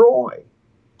destroy,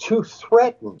 to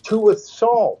threaten, to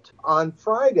assault. On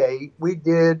Friday, we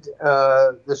did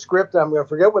the script. I'm going to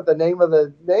forget what the name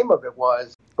of it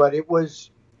was, but it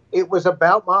was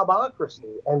about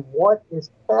mobocracy and what is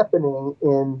happening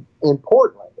in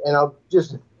Portland. And I'll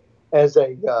just, as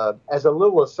a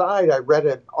little aside, I read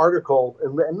an article,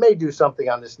 and may do something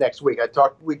on this next week.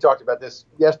 We talked about this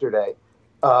yesterday.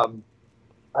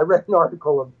 I read an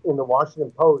article in the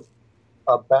Washington Post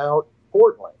about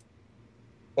Portland.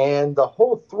 And the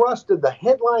whole thrust of the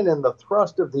headline and the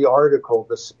thrust of the article,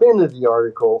 the spin of the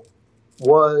article,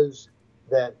 was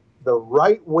that the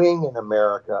right wing in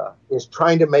America is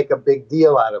trying to make a big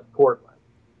deal out of Portland.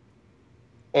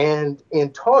 And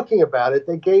in talking about it,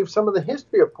 they gave some of the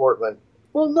history of Portland.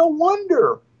 Well, no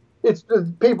wonder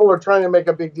people are trying to make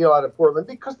a big deal out of Portland,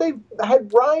 because they've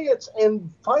had riots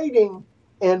and fighting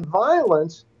and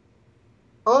violence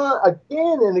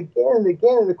again and again and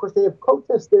again. And of course, they have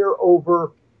protests there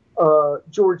over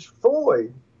George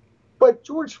Floyd. But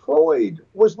George Floyd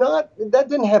that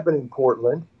didn't happen in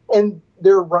Portland. And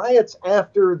there are riots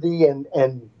after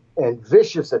and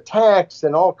vicious attacks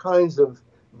and all kinds of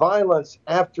violence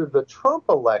after the Trump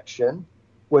election.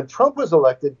 When Trump was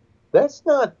elected, that's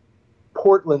not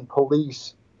Portland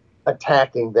police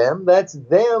attacking them. That's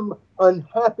them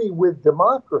unhappy with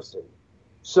democracy.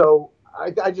 So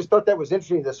I just thought that was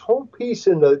interesting. This whole piece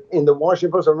in the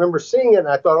Washington Post, I remember seeing it, and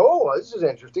I thought, oh, this is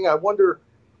interesting. I wonder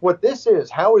what this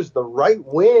is. How is the right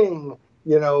wing,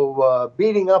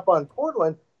 beating up on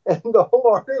Portland? And the whole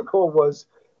article was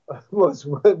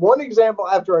one example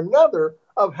after another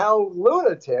of how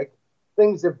lunatic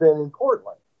things have been in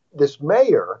Portland. This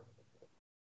mayor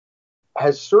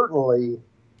has certainly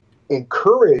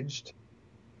encouraged,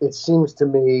 it seems to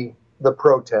me, the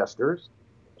protesters.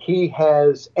 He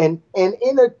has, and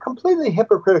in a completely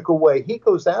hypocritical way, he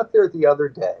goes out there the other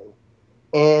day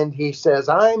and he says,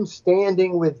 I'm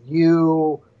standing with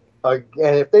you. And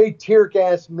if they tear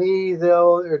gas me,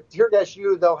 they'll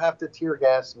have to tear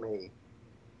gas me.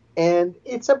 And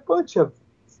it's a bunch of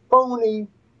phony,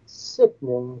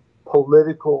 sickening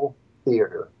political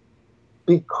theater.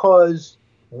 Because,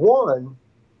 one,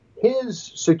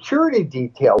 his security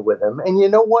detail with him, and you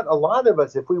know what? A lot of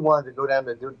us, if we wanted to go down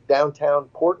to downtown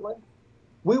Portland,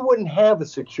 we wouldn't have a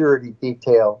security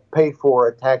detail paid for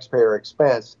at taxpayer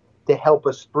expense to help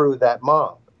us through that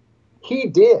mob. He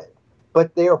did,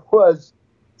 but there was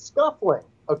scuffling,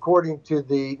 according to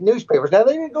the newspapers. Now,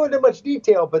 they didn't go into much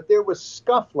detail, but there was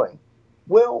scuffling.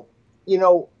 Well,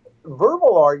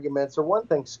 verbal arguments are one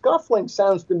thing. Scuffling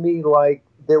sounds to me like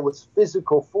there was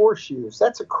physical force used.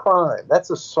 That's a crime. That's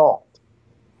assault.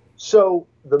 So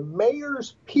the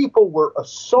mayor's people were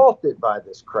assaulted by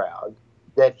this crowd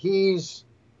that he's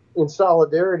in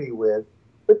solidarity with.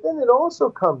 But then it also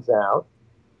comes out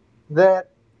that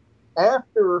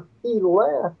after he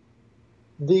left,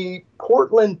 the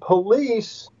Portland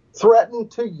police threatened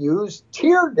to use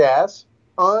tear gas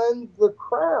on the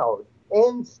crowd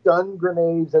and stun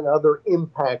grenades and other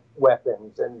impact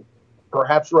weapons and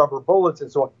perhaps rubber bullets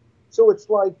and so on. So it's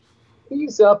like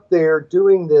he's up there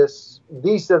doing this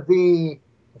vis-a-vis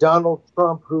Donald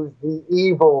Trump, who's the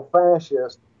evil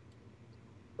fascist,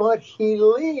 but he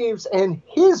leaves and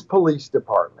his police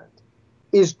department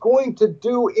is going to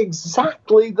do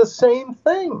exactly the same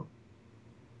thing.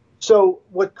 So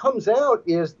what comes out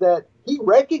is that he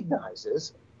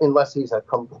recognizes, unless he's a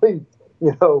complete,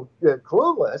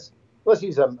 clueless, unless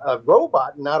he's a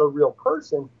robot, not a real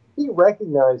person, he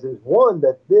recognizes, one,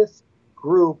 that this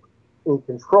group in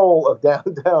control of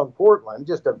downtown Portland,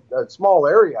 just a small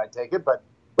area, I take it, but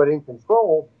in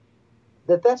control,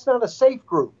 that's not a safe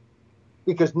group.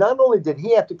 Because not only did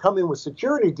he have to come in with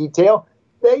security detail,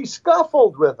 they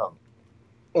scuffled with him.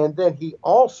 And then he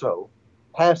also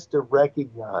has to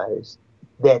recognize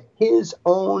that his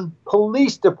own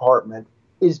police department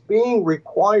is being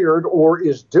required or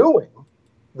is doing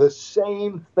the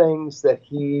same things that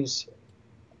he's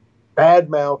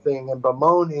bad-mouthing and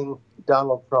bemoaning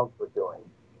Donald Trump for doing.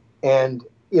 And,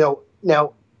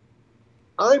 now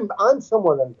I'm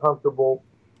somewhat uncomfortable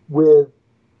with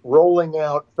rolling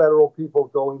out federal people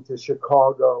going to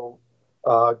Chicago,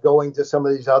 going to some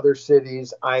of these other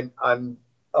cities. I'm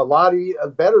a lot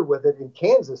better with it in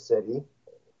Kansas City,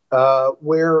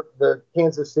 where the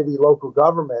Kansas City local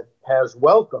government has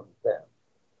welcomed them.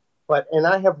 And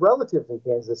I have relatives in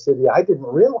Kansas City. I didn't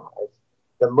realize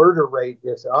the murder rate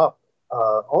is up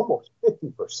almost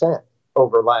 50%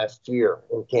 over last year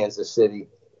in Kansas City.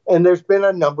 And there's been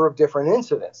a number of different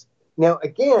incidents. Now,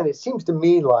 again, it seems to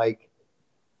me like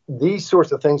these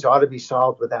sorts of things ought to be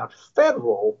solved without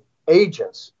federal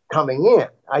agents coming in.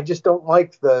 I just don't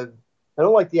like the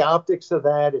optics of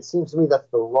that. It seems to me that's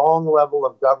the wrong level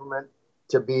of government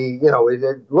to be,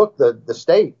 look, the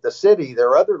state, the city, there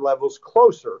are other levels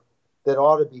closer that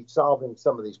ought to be solving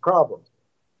some of these problems.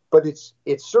 But it's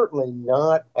certainly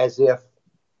not as if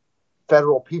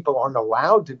federal people aren't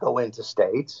allowed to go into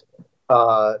states.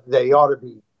 They ought to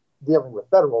be dealing with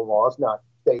federal laws, not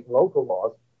state and local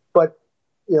laws. But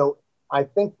I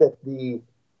think that the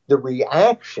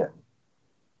reaction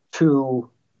to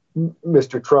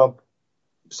Mr. Trump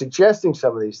suggesting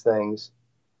some of these things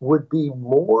would be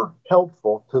more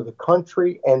helpful to the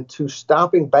country and to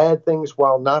stopping bad things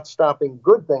while not stopping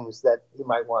good things that he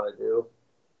might want to do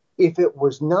if it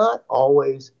was not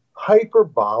always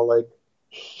hyperbolic.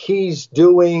 He's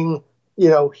doing,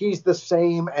 he's the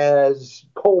same as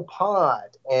Pol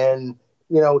Pot, and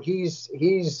he's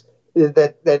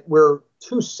that we're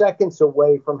 2 seconds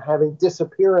away from having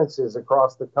disappearances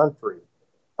across the country.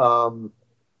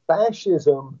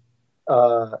 Fascism,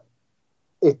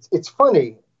 it's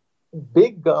funny,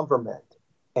 big government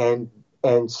and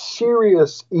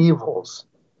serious evils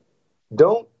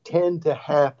don't tend to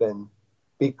happen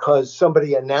because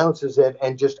somebody announces it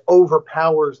and just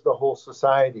overpowers the whole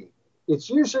society. It's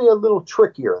usually a little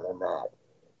trickier than that.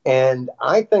 And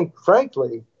I think,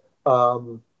 frankly,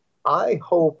 I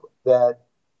hope that,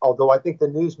 although I think the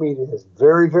news media is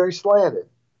very, very slanted,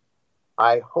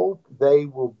 I hope they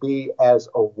will be as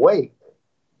awake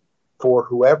for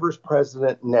whoever's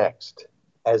president next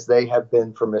as they have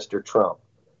been for Mr. Trump.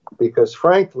 Because,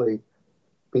 frankly,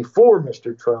 before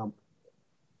Mr. Trump,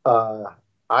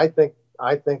 I think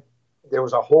there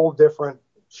was a whole different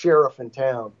sheriff in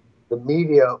town. The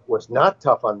media was not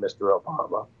tough on Mr.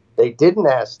 Obama. They didn't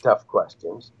ask tough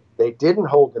questions. They didn't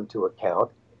hold him to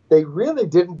account. They really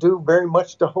didn't do very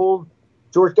much to hold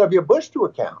George W. Bush to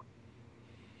account.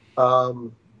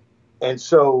 And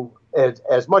so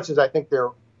as much as I think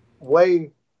they're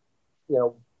way,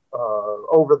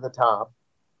 over the top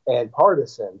and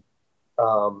partisan,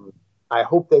 I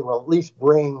hope they will at least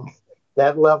bring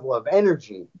that level of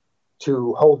energy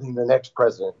to holding the next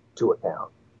president to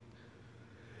account.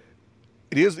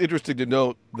 It is interesting to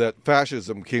note that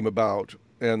fascism came about,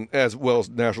 and as well as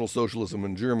National Socialism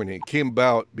in Germany, came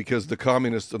about because the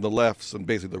communists and the lefts, and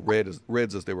basically the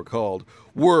Reds as they were called,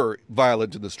 were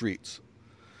violent in the streets.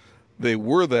 They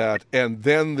were that, and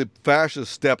then the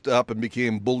fascists stepped up and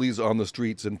became bullies on the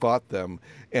streets and fought them.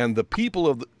 And the people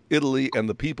of Italy and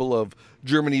the people of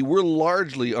Germany were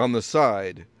largely on the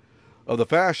side of the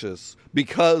fascists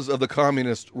because of the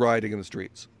communist rioting in the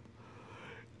streets.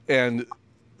 And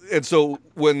so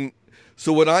when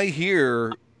I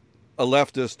hear a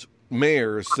leftist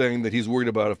mayor saying that he's worried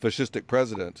about a fascistic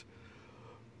president,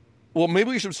 well,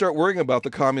 maybe we should start worrying about the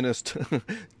communist,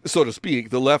 so to speak,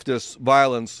 the leftist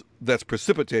violence that's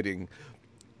precipitating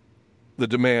the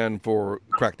demand for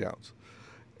crackdowns.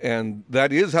 And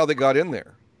that is how they got in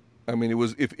there. I mean, it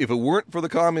was if it weren't for the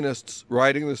communists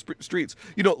rioting the streets.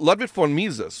 Ludwig von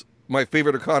Mises, my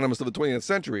favorite economist of the 20th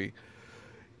century,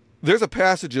 there's a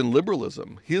passage in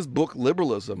Liberalism, his book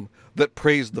Liberalism, that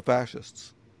praised the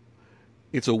fascists.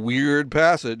 It's a weird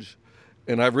passage,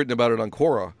 and I've written about it on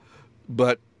Quora,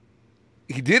 but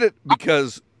he did it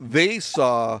because they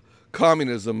saw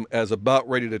communism as about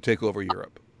ready to take over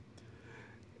Europe.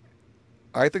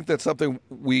 I think that's something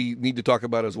we need to talk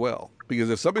about as well, because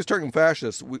if somebody's turning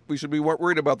fascist, we should be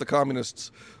worried about the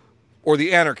communists, or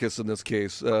the anarchists in this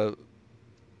case,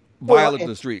 violent in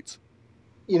the streets.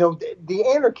 You know, the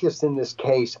anarchists in this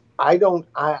case, I don't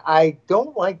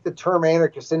like the term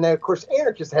anarchist. And of course,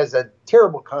 anarchist has a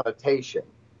terrible connotation.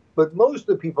 But most of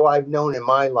the people I've known in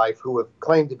my life who have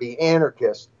claimed to be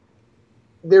anarchists,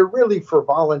 they're really for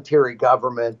voluntary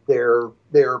government. They're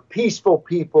peaceful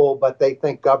people, but they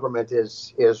think government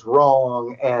is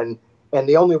wrong. And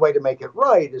the only way to make it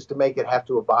right is to make it have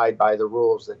to abide by the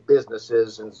rules that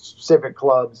businesses and civic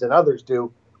clubs and others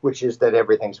do, which is that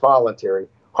everything's voluntary.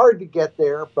 Hard to get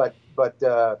there, but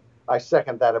I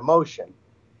second that emotion.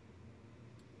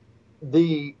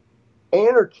 The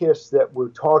anarchists that we're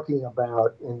talking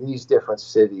about in these different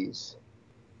cities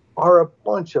are a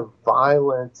bunch of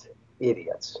violent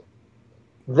idiots.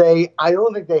 I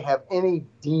don't think they have any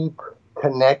deep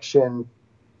connection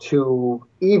to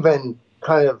even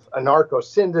kind of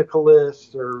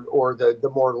anarcho-syndicalists or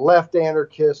the more left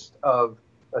anarchists of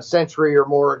a century or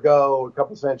more ago, a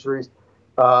couple centuries.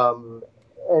 I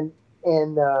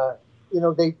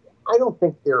don't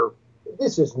think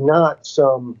this is not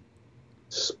some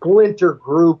splinter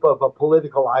group of a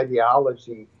political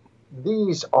ideology.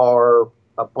 These are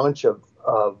a bunch of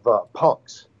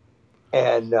punks.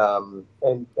 And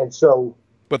so.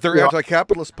 But they're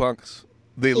anti-capitalist punks.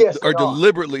 They are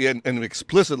deliberately and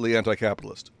explicitly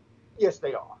anti-capitalist. Yes,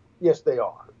 they are. Yes, they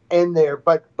are. And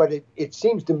but it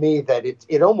seems to me that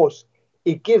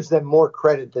it gives them more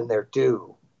credit than they're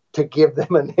due to give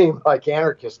them a name like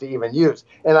anarchist to even use.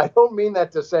 And I don't mean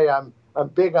that to say I'm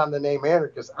big on the name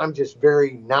anarchist. I'm just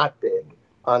very not big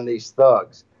on these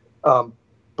thugs.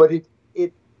 But it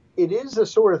is the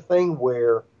sort of thing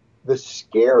where the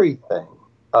scary thing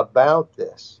about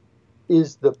this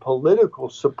is the political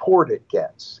support it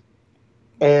gets.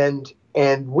 And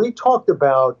we talked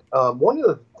about one of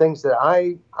the things that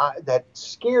that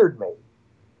scared me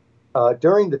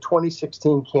during the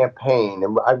 2016 campaign,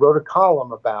 and I wrote a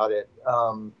column about it,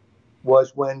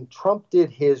 was when Trump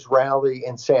did his rally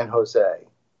in San Jose.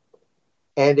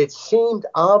 And it seemed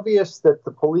obvious that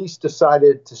the police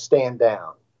decided to stand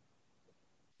down.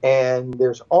 And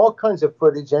there's all kinds of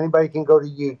footage. Anybody can go to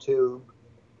YouTube.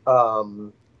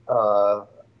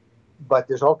 But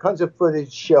there's all kinds of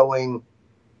footage showing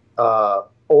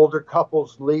older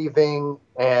couples leaving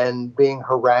and being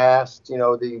harassed,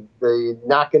 the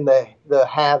knocking the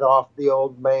hat off the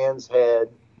old man's head,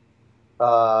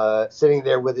 sitting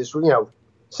there with his,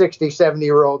 60,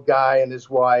 70-year-old guy and his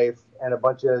wife and a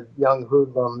bunch of young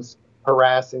hoodlums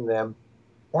harassing them.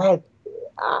 I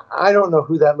don't know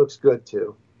who that looks good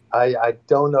to. I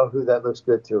don't know who that looks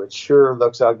good to. It sure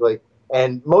looks ugly.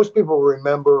 And most people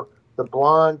remember the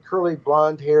curly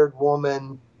blonde-haired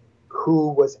woman who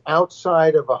was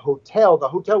outside of a hotel. The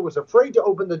hotel was afraid to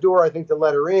open the door, I think, to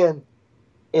let her in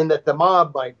that the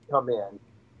mob might come in.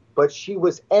 But she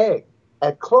was egged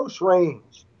at close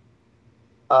range.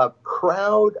 A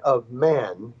crowd of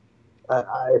men.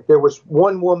 If there was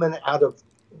one woman out of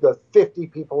the 50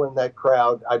 people in that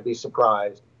crowd, I'd be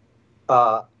surprised.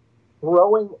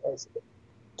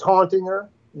 Taunting her,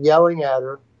 yelling at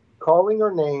her, calling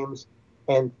her names,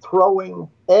 and throwing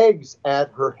eggs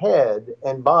at her head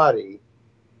and body.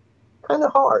 Kind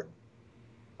of hard.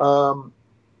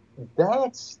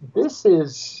 That's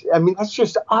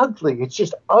just ugly. It's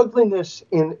just ugliness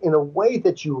in a way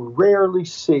that you rarely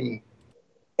see,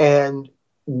 and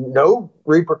no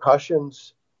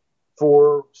repercussions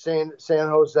for San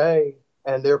Jose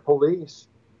and their police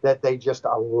that they just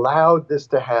allowed this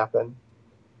to happen.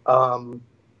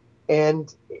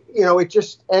 And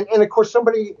of course,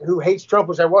 somebody who hates Trump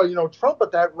will say, well, Trump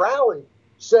at that rally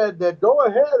said that go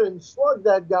ahead and slug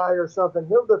that guy or something.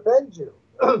 He'll defend you.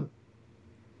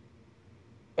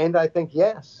 And I think,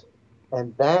 yes.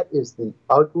 And that is the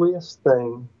ugliest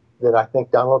thing that I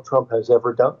think Donald Trump has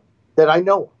ever done, that I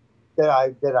know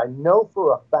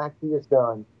for a fact he has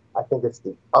done. I think it's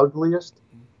the ugliest,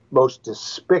 most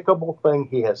despicable thing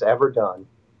he has ever done.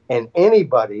 And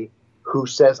anybody who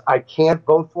says, I can't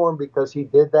vote for him because he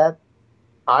did that,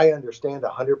 I understand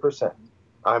 100%.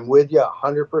 I'm with you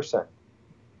 100%.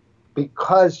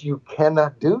 Because you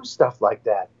cannot do stuff like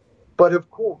that. But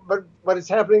of course, but it's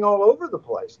happening all over the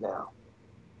place now.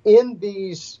 In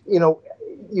these,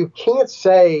 you can't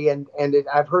say, and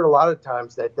I've heard a lot of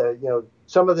times that,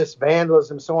 some of this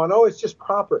vandalism and so on, it's just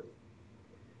property.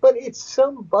 But it's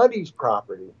somebody's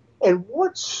property. And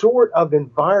what sort of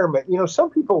environment, some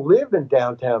people live in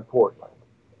downtown Portland.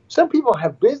 Some people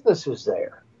have businesses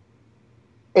there.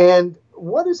 And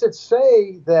what does it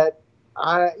say that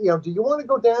do you want to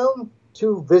go down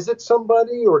to visit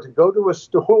somebody or to go to a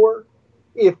store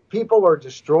if people are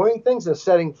destroying things and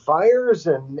setting fires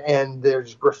and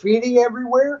there's graffiti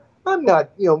everywhere? I'm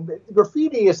not,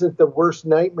 graffiti isn't the worst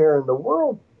nightmare in the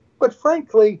world, but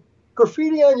frankly,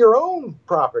 graffiti on your own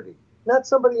property, not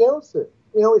somebody else's.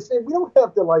 We don't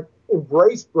have to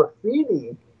embrace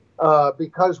graffiti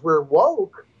because we're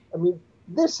woke. I mean,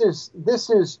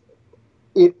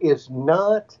 it is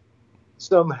not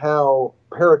somehow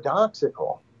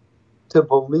paradoxical to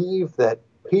believe that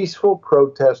peaceful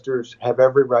protesters have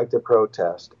every right to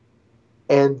protest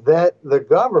and that the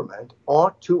government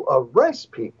ought to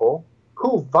arrest people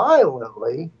who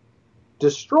violently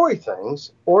destroy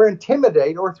things or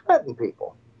intimidate or threaten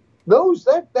people.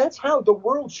 That's how the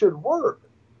world should work.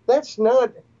 That's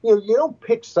not, you don't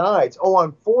pick sides. Oh,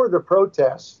 I'm for the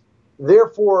protests,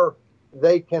 therefore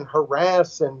they can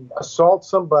harass and assault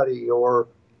somebody or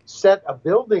set a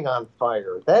building on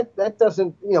fire. That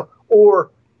doesn't,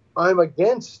 or I'm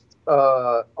against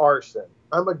arson.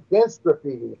 I'm against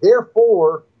graffiti.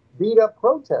 Therefore, beat up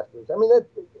protesters. I mean,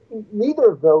 neither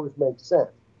of those make sense.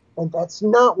 And that's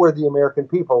not where the American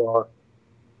people are.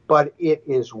 But it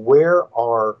is where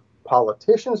our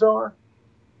politicians are.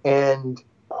 And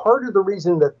part of the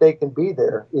reason that they can be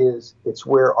there is it's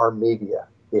where our media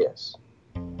is.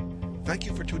 Thank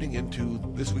you for tuning in to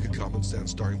This Week of Common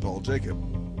Sense starring Paul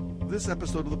Jacob. This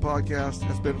episode of the podcast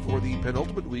has been for the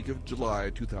penultimate week of July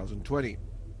 2020.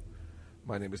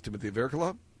 My name is Timothy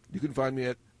Verkala. You can find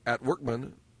me at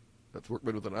Workman, that's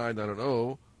Workman with an I, not an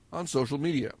O, on social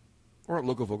media, or at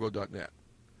locofoco.net.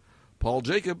 Paul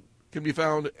Jacob can be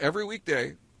found every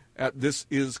weekday at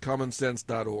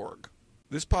thisiscommonsense.org.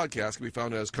 This podcast can be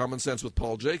found as Common Sense with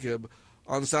Paul Jacob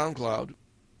on SoundCloud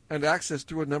and accessed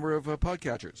through a number of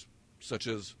podcatchers, such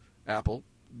as Apple,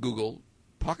 Google,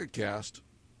 Pocket Cast,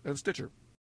 and Stitcher.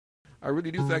 I really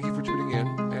do thank you for tuning in,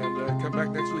 and come back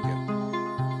next weekend.